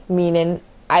equity, meaning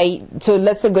so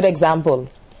that's a good example.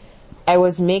 I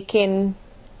was making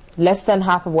less than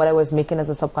half of what I was making as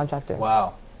a subcontractor.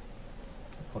 Wow.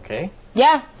 Okay.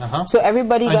 Yeah. So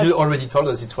everybody and got... you already told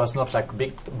us it was not like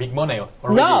big money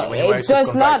already. No, it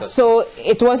was not. So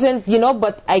it wasn't, you know,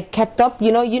 but I kept up.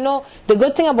 You know, the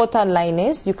good thing about online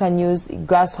is you can use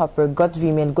Grasshopper,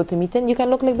 GoToVMail, GoToMeeting. You can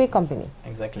look like a big company.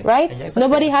 Exactly. Right? Yeah, exactly.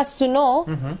 Nobody has to know.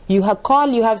 You have call,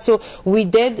 you have... So we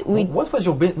did... What is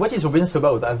your business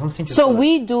about? I don't think you So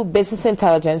we do business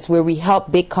intelligence where we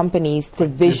help big companies to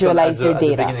visualize their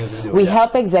data. We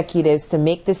help executives to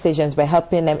make decisions by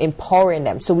helping them, empowering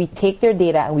them. So we take their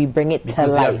data and we bring it to life.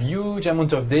 Because they have huge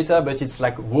amount of data, but it's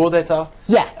like raw data.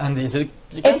 Yeah. And it's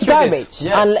garbage.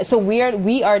 Yeah. So we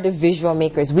are the visual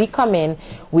makers. We come in,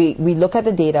 we look at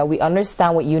the data, we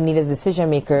understand what you need as a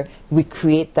decision maker, we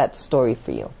create that story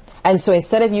for you. And so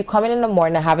instead of you coming in the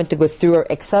morning and having to go through our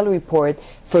Excel report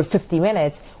for 50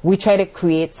 minutes, we try to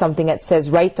create something that says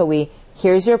right away,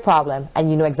 here's your problem, and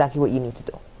you know exactly what you need to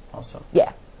do. Awesome.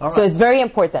 Yeah. Right. So it's very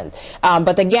important.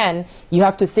 But again, you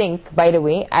have to think, by the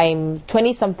way, I'm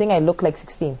 20-something, I look like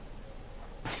 16.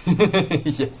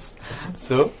 Yes.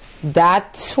 So?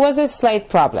 That was a slight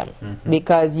problem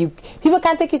because people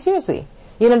can't take you seriously.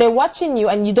 You know, they're watching you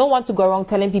and you don't want to go around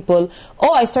telling people,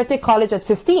 oh, I started college at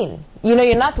 15. You know,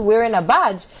 you're not wearing a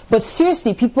badge. But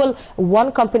seriously,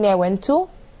 one company I went to,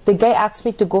 the guy asked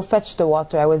me to go fetch the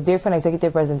water. I was there for an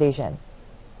executive presentation.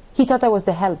 He thought I was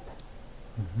the help.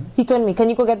 He told me, can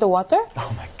you go get the water?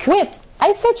 Oh my God. Wait.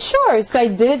 I said, sure. So I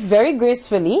did it very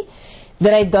gracefully.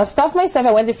 Then I dust off myself.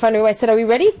 I went in front of him. I said, are we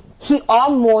ready? He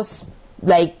almost,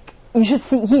 like, you should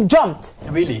see, he jumped.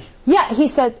 Really? Yeah, he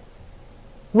said,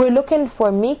 we're looking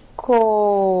for Miko,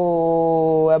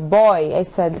 a boy. I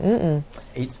said,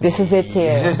 this is it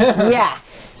here. Yeah.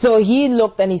 So he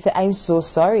looked and he said, I'm so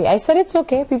sorry. I said, it's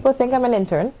okay. People think I'm an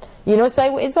intern. You know,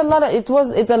 so it's a lot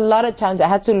of challenge. I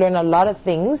had to learn a lot of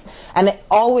things. And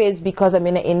always, because I'm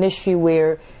in an industry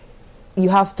where you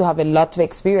have to have a lot of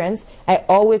experience, I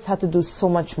always had to do so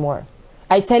much more.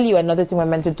 I tell you another thing my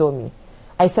mentor told me.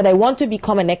 I said, I want to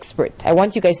become an expert. I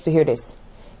want you guys to hear this.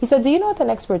 He said, do you know what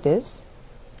an expert is?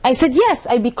 I said, yes,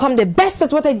 I become the best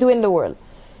at what I do in the world.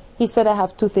 He said, I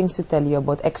have 2 things to tell you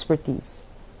about expertise.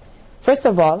 First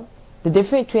of all, the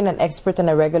difference between an expert and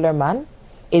a regular man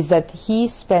is that he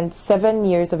spent 7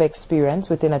 years of experience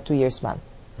within a 2-year span.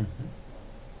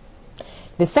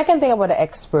 The second thing about an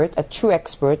expert, a true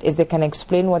expert, is they can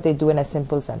explain what they do in a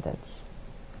simple sentence.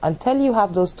 Until you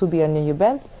have those 2 beyond your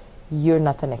belt, you're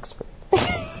not an expert.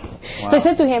 Wow. So I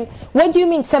said to him, what do you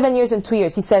mean 7 years and 2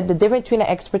 years? He said, the difference between an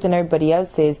expert and everybody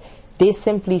else is they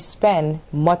simply spend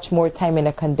much more time in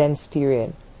a condensed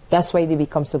period. That's why they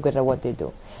become so good at what they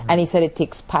do. And he said it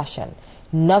takes passion.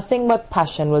 Nothing but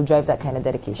passion will drive that kind of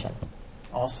dedication.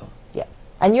 Awesome. Yeah.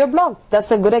 And your blog, that's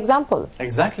a good example.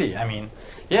 Exactly. I mean,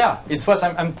 yeah, it's what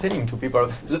I'm telling to people.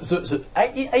 So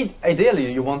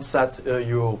ideally, you want that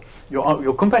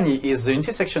your company is the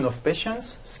intersection of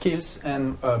patience, skills,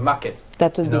 and market.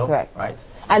 That would be correct. Right.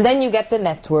 And then you get the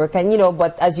network, and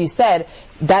but as you said,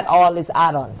 that all is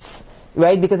add-ons,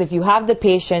 right? Because if you have the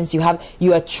patience,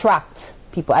 you attract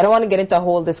people. I don't want to get into a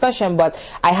whole discussion, but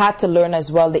I had to learn as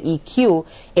well the EQ.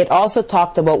 It also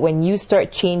talked about when you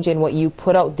start changing what you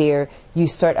put out there, you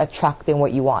start attracting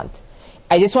what you want.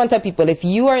 I just want to tell people, if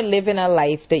you are living a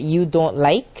life that you don't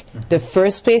like, the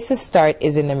first place to start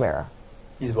is in the mirror.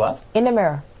 Is what? In the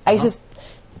mirror.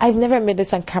 I've never admitted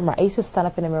this on camera. I used to stand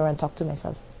up in the mirror and talk to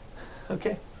myself.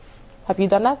 Okay. Have you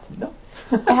done that? No.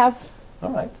 I have.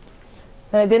 All right.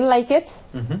 And I didn't like it.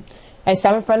 I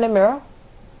stand in front of the mirror,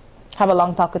 have a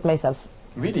long talk with myself.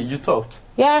 Really? You talked?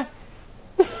 Yeah.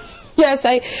 Yes,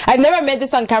 I've never made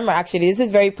this on camera, actually. This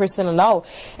is very personal now.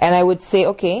 And I would say,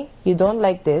 okay, you don't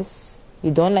like this.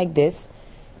 You don't like this.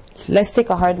 Let's take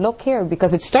a hard look here,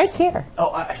 because it starts here.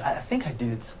 Oh, I think I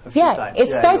did it a few times.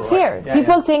 It starts here. Yeah,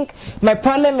 People think my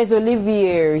problem is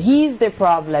Olivier. He's the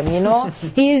problem, you know.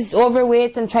 He's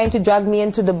overweight and trying to drag me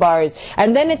into the bars.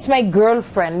 And then it's my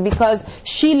girlfriend because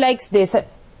she likes this.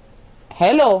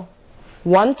 Hello.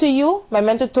 1 to you, my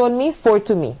mentor told me, 4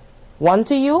 to me. 1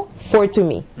 to you, 4 to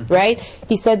me, right?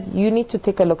 He said, you need to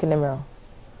take a look in the mirror.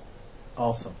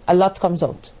 Awesome. A lot comes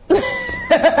out.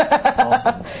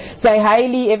 Awesome. So I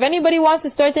highly, if anybody wants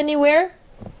to start anywhere,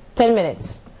 10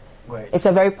 minutes. Great. It's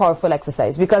a very powerful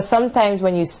exercise, because sometimes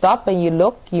when you stop and you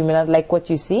look, you may not like what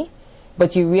you see,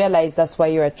 but you realize that's why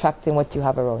you're attracting what you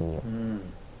have around you.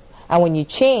 And when you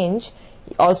change,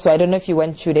 also, I don't know if you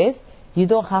went through this, you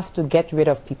don't have to get rid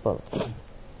of people.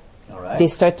 All right. They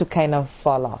start to kind of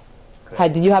fall off.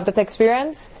 Did you have that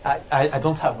experience? I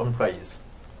don't have employees.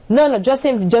 No, just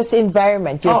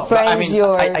environment. Your friends, I mean,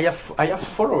 your... I have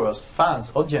followers,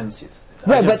 fans, audiences.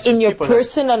 Right, but in your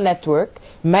personal network,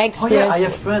 my experience... Oh yeah, I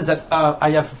have friends that... I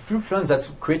have a few friends that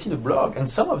created a blog, and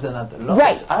some of them have a lot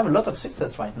Right. I have a lot of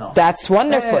success right now. That's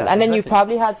wonderful. Yeah, and then you exactly.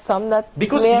 probably had some that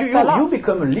Because you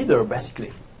become a leader,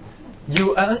 basically.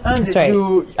 You and That's right.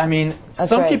 you. I mean, That's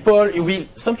some right.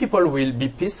 people will be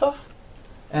pissed off,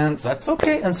 and that's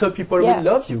okay. And some people Yeah. will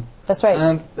love you. That's right.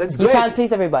 And that's You great. can't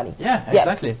please everybody. Yeah,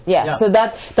 exactly. Yeah. So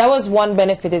that was one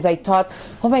benefit, is I thought,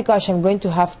 oh my gosh, I'm going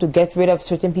to have to get rid of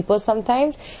certain people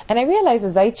sometimes. And I realized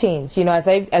as I change, you know,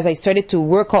 as I started to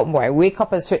work out more, I wake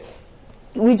up at certain,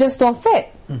 we just don't fit.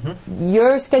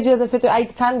 Your schedule doesn't fit. I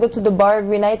can't go to the bar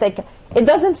every night. It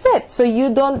doesn't fit. So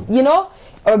you don't, you know,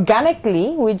 organically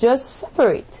we just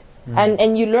separate.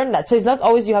 And you learn that. So it's not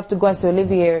always you have to go and say,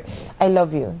 Olivier, I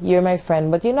love you. You're my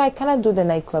friend. But, you know, I cannot do the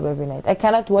nightclub every night. I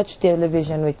cannot watch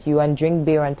television with you and drink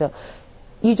beer until...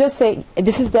 You just say,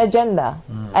 this is the agenda.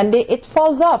 And it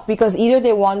falls off, because either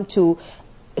they want to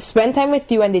spend time with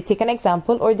you and they take an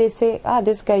example, or they say,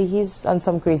 this guy, he's on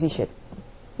some crazy shit.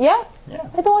 Yeah? Yeah.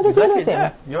 I don't want to deal with him.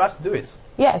 Yeah, you have to do it.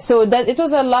 Yeah, so that it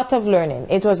was a lot of learning.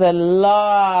 It was a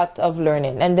lot of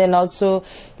learning. And then also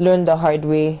learn the hard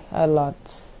way a lot.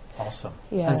 Awesome.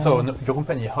 Yeah. And so, your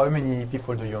company, how many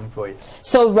people do you employ?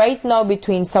 So right now,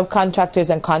 between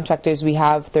subcontractors and contractors, we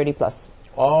have 30 plus.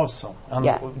 Awesome. And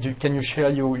Yeah. can you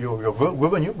share your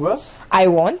revenue with us? I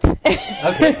won't.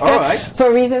 Okay, all right.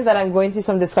 For reasons that I'm going through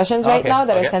some discussions right Okay, now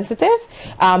that okay. are sensitive.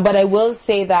 But I will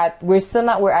say that we're still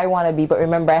not where I want to be. But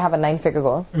remember, I have a 9-figure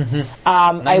goal.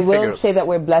 I will figures. say that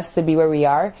we're blessed to be where we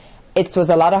are. It was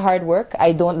a lot of hard work.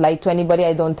 I don't lie to anybody.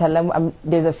 I don't tell them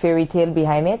there's a fairy tale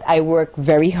behind it. I work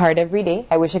very hard every day.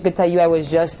 I wish I could tell you I was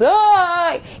just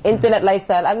internet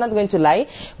lifestyle. I'm not going to lie,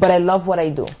 but I love what I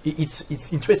do.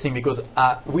 It's interesting because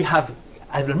we have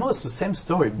almost the same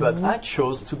story, but I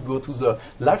chose to go to the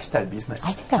lifestyle business.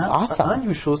 I think that's awesome. And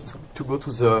you chose to go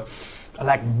to the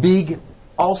big,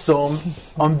 awesome,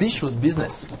 ambitious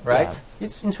business, right? Yeah.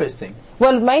 It's interesting.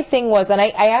 Well, my thing was, and I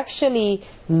actually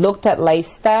looked at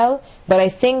lifestyle, but I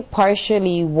think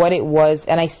partially what it was,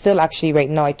 and I still actually right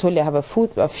now, I told you I have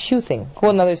a shoe thing,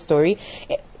 whole nother story.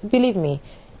 Believe me,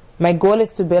 my goal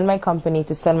is to build my company,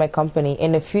 to sell my company.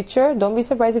 In the future, don't be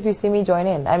surprised if you see me join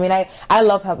in. I mean, I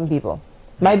love helping people.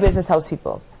 My business helps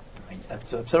people.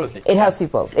 Absolutely. It helps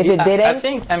people. If it didn't... I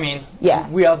think, Yeah.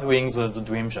 we are doing the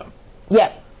dream job.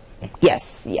 Yeah.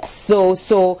 Yes.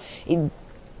 So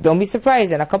don't be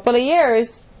surprised. In a couple of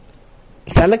years,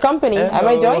 sell the company. I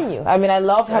might join you. I mean, I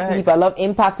love helping people. I love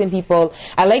impacting people.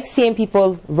 I like seeing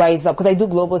people rise up, because I do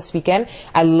global speaking.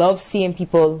 I love seeing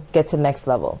people get to the next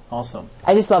level. Awesome.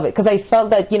 I just love it, because I felt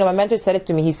that, my mentor said it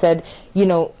to me. He said,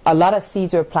 a lot of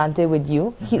seeds were planted with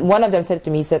you. One of them said it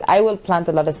to me. He said, I will plant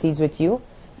a lot of seeds with you,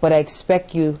 but I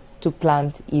expect you to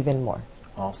plant even more.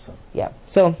 Awesome. Yeah.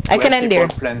 So I can end there.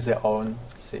 People plant their own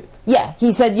seed. Yeah.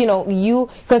 He said,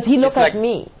 because he looked at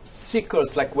me.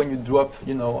 Circles, like when you drop,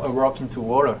 a rock into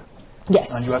water.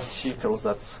 Yes. And you have circles.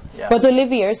 That's But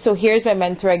Olivier, so here's my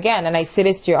mentor again, and I say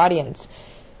this to your audience.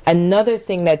 Another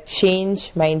thing that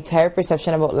changed my entire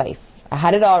perception about life. I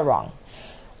had it all wrong.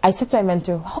 I said to my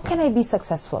mentor, how can I be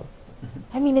successful?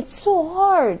 I mean, it's so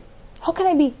hard. How can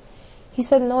I be? He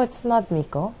said, no, it's not,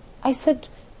 Miko. I said,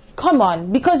 come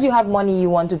on, because you have money, you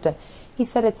want to. He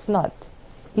said, it's not.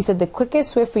 He said, the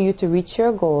quickest way for you to reach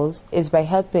your goals is by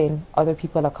helping other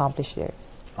people accomplish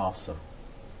theirs. Awesome.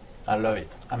 I love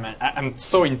it. I mean, I'm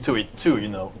so into it too,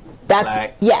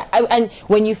 That's, and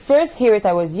when you first hear it,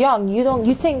 I was young,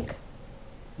 you think,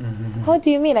 How do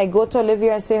you mean? I go to Olivier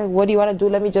and say, what do you want to do?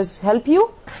 Let me just help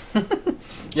you?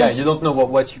 Yeah, you don't know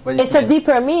what it's a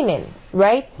deeper meaning,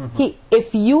 right?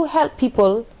 If you help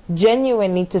people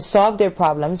genuinely to solve their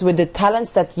problems with the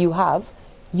talents that you have,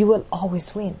 you will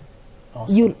always win.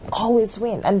 Awesome. You'll always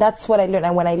win. And that's what I learned.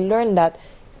 And when I learned that,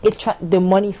 the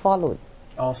money followed.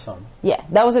 Awesome. Yeah,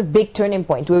 that was a big turning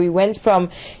point where we went from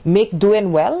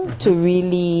doing well to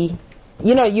really,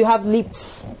 you have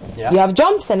leaps. Yeah. You have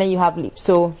jumps and then you have leaps.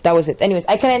 So that was it. Anyways,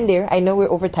 I can end there. I know we're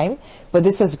over time, but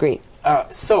this was great.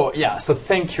 So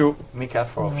thank you, Mika,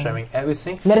 for sharing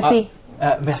everything. Merci.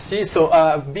 Merci.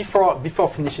 So before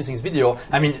finishing this video,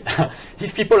 I mean,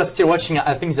 if people are still watching,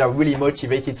 I think they are really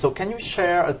motivated. So can you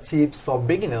share tips for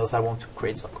beginners that want to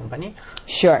create a company?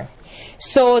 Sure.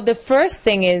 So the first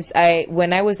thing is,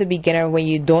 when I was a beginner, when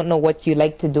you don't know what you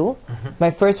like to do,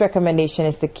 my first recommendation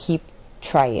is to keep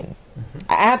trying.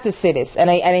 I have to say this, and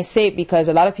I say it because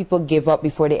a lot of people give up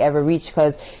before they ever reach,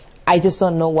 because I just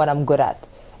don't know what I'm good at.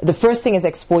 The first thing is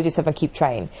expose yourself and keep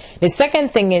trying. The second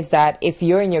thing is that if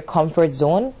you're in your comfort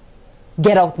zone,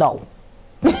 get out now.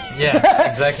 Yeah,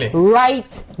 exactly.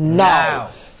 Right now.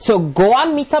 So go on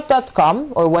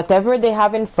meetup.com or whatever they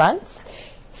have in France,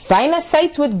 find a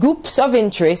site with groups of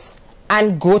interest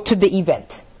and go to the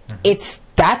event. It's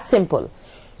that simple.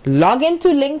 Log into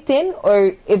LinkedIn,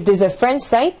 or if there's a French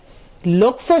site,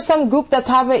 look for some group that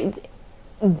have it.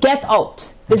 Get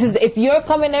out. This is, if you're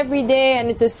coming every day and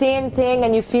it's the same thing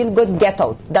and you feel good, get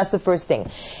out. That's the first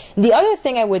thing. The other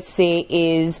thing I would say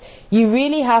is you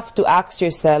really have to ask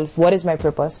yourself, what is my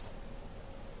purpose?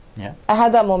 Yeah. I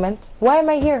had that moment. Why am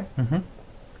I here?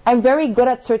 I'm very good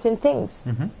at certain things.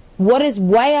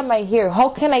 Why am I here? How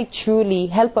can I truly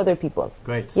help other people?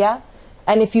 Great. Yeah.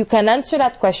 And if you can answer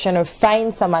that question or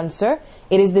find some answer,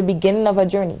 it is the beginning of a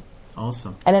journey.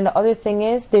 Awesome. And then the other thing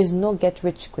is, there's no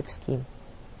get-rich-quick scheme.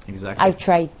 Exactly. I've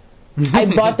tried. I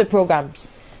bought the programs.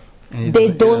 They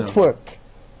don't work.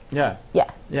 Yeah. Yeah.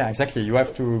 Yeah, exactly. You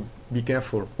have to be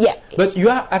careful. Yeah. But you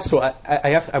are also,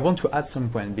 I want to add some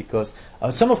point, because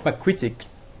some of my critics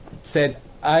said,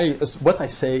 what I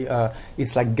say,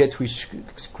 it's like get rich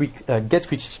quick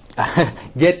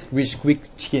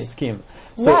scheme.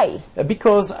 So, why?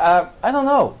 Because I don't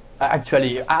know.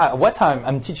 Actually, what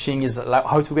I'm teaching is like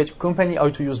how to get a company, how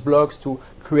to use blogs to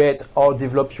create or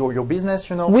develop your business.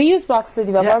 We use blogs to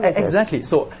develop our business. Exactly.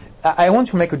 So I want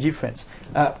to make a difference.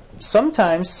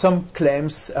 Sometimes some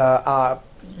claims are.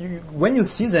 When you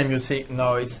see them, you say,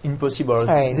 no, it's impossible.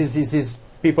 Right. This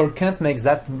people can't make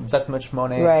that much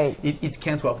money. Right. It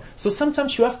can't work. So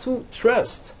sometimes you have to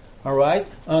trust. All right.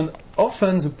 And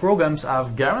often the programs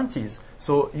have guarantees.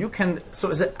 So you can.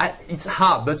 So it's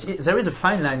hard, but there is a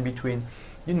fine line between,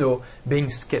 being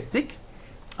skeptic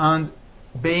and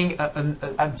being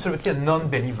absolutely a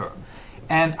non-believer.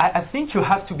 And I think you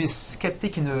have to be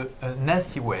skeptic in a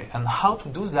healthy way. And how to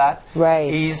do that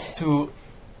is to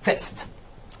test.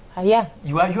 Yeah.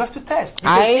 You have to test.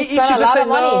 I spent a lot of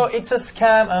money. No, it's a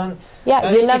scam, and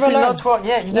you never learn. Not work,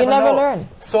 you never learn.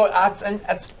 So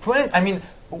at point, I mean,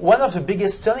 one of the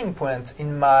biggest turning points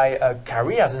in my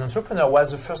career as an entrepreneur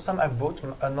was the first time I bought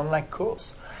an online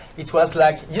course. It was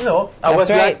like, I was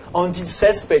like on the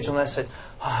sales page, and I said,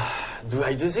 do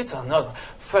I do this or not?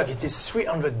 Fuck, it is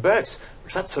 $300.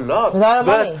 That's a lot. A lot of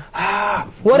money.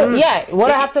 What do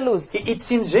I have to lose? It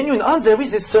seems genuine. And there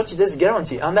is this 30 days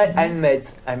guarantee. And I made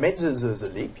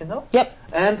the leap, Yep.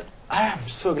 And I am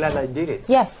so glad I did it.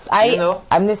 Yes.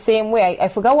 I'm the same way. I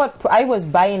forgot what I was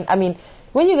buying. I mean,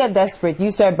 when you get desperate,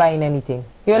 you start buying anything.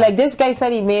 You're like, this guy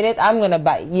said he made it, I'm going to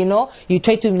buy. You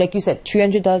try to, like you said,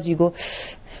 $300, you go,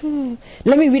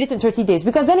 let me read it in 30 days.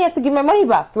 Because then he has to give my money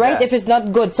back, right? If it's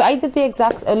not good. So I did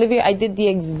the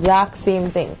exact same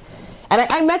thing. And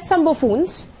I met some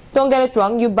buffoons. Don't get it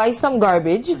wrong. You buy some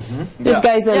garbage. This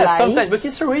guy's a lie. Sometimes, but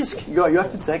it's a risk you have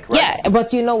to take, right? Yeah,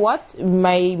 but you know what?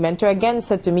 My mentor again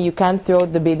said to me, you can't throw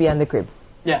the baby on the crib.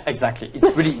 Yeah, exactly. It's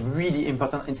really, really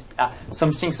important. It's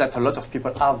some things that a lot of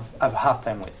people have a hard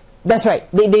time with. That's right.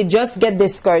 They just get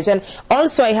discouraged. And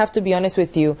also, I have to be honest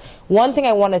with you. One thing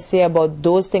I want to say about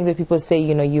those things that people say,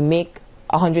 you make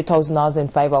 $100,000 in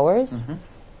 5 hours.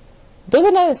 Those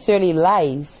are not necessarily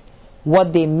lies.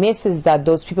 What they miss is that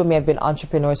those people may have been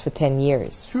entrepreneurs for 10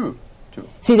 years. True.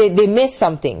 See, they miss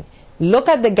something. Look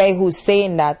at the guy who's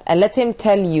saying that and let him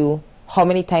tell you how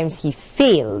many times he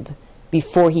failed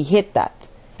before he hit that.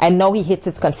 And now he hits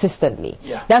it consistently.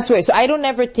 Yeah. That's where. So I don't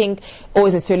ever think,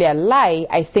 it's necessarily a lie.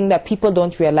 I think that people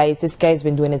don't realize this guy's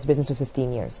been doing his business for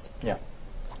 15 years. Yeah.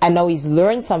 And now he's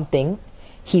learned something.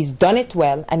 he's done it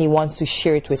well and he wants to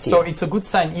share it with you. So it's a good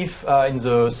sign if in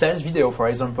the sales video, for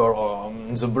example, or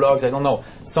in the blogs, I don't know,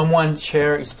 someone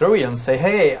share his story and say,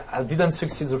 hey, I didn't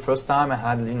succeed the first time, I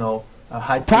had, you know,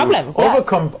 had problems, to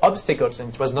overcome obstacles,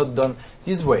 and it was not done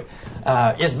this way.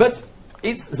 Yes, but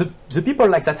it's the people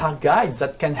like that are guides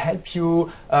that can help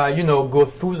you, you know, go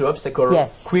through the obstacle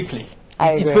quickly.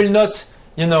 It will not,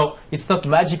 you know, it's not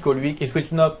magical. It will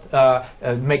not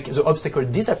make the obstacle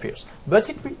disappear, but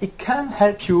it can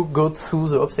help you go through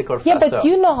the obstacle faster. Yeah, but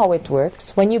you know how it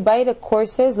works. When you buy the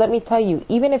courses, let me tell you,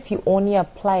 even if you only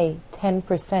apply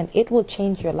 10%, it will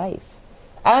change your life.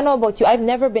 I don't know about you. I've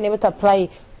never been able to apply,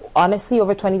 honestly,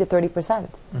 over 20 to 30%.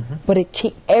 But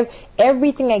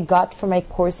everything I got from my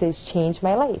courses changed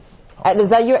my life. Awesome.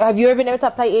 Have you ever been able to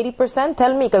apply 80%?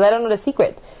 Tell me, because I don't know the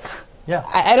secret. Yeah.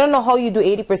 I don't know how you do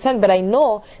 80%, but I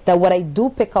know that what I do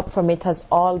pick up from it has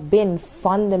all been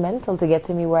fundamental to get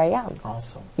to me where I am.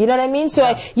 Awesome. You know what I mean? So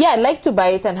I like to buy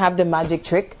it and have the magic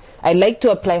trick. I like to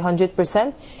apply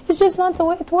 100%. It's just not the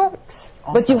way it works.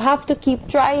 Awesome. But you have to keep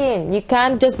trying. You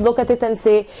can't just look at it and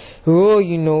say, oh,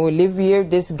 you know, Olivier,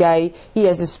 this guy, he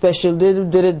has a special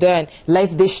and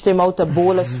life dished him out a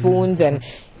bowl of spoons, and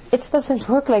it doesn't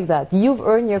work like that. You've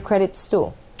earned your credits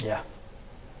too. Yeah.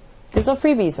 There's no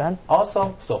freebies, man.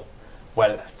 Awesome. So,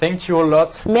 well, thank you a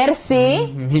lot.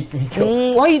 Merci.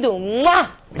 Miko. What you do? Mwah!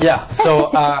 Yeah, so,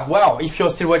 well, if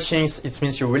you're still watching, it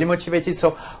means you're really motivated.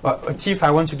 So, a tip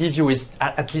I want to give you is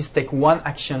at least take one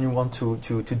action you want to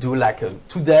do, like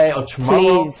today or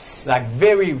tomorrow. Please. Like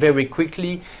very, very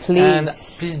quickly. Please. And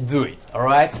please do it, all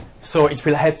right? So, it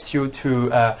will help you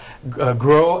to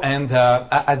grow and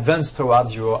advance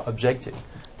towards your objective.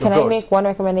 Can I make one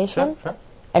recommendation? Sure.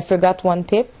 I forgot one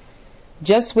tip.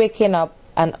 Just waking up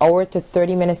an hour to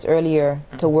 30 minutes earlier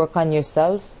to work on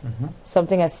yourself.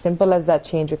 Something as simple as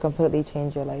that will completely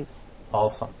change your life.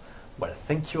 Awesome. Well,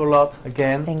 thank you a lot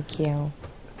again. Thank you.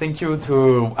 Thank you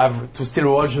to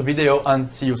still watch the video, and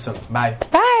see you soon. Bye.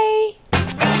 Bye.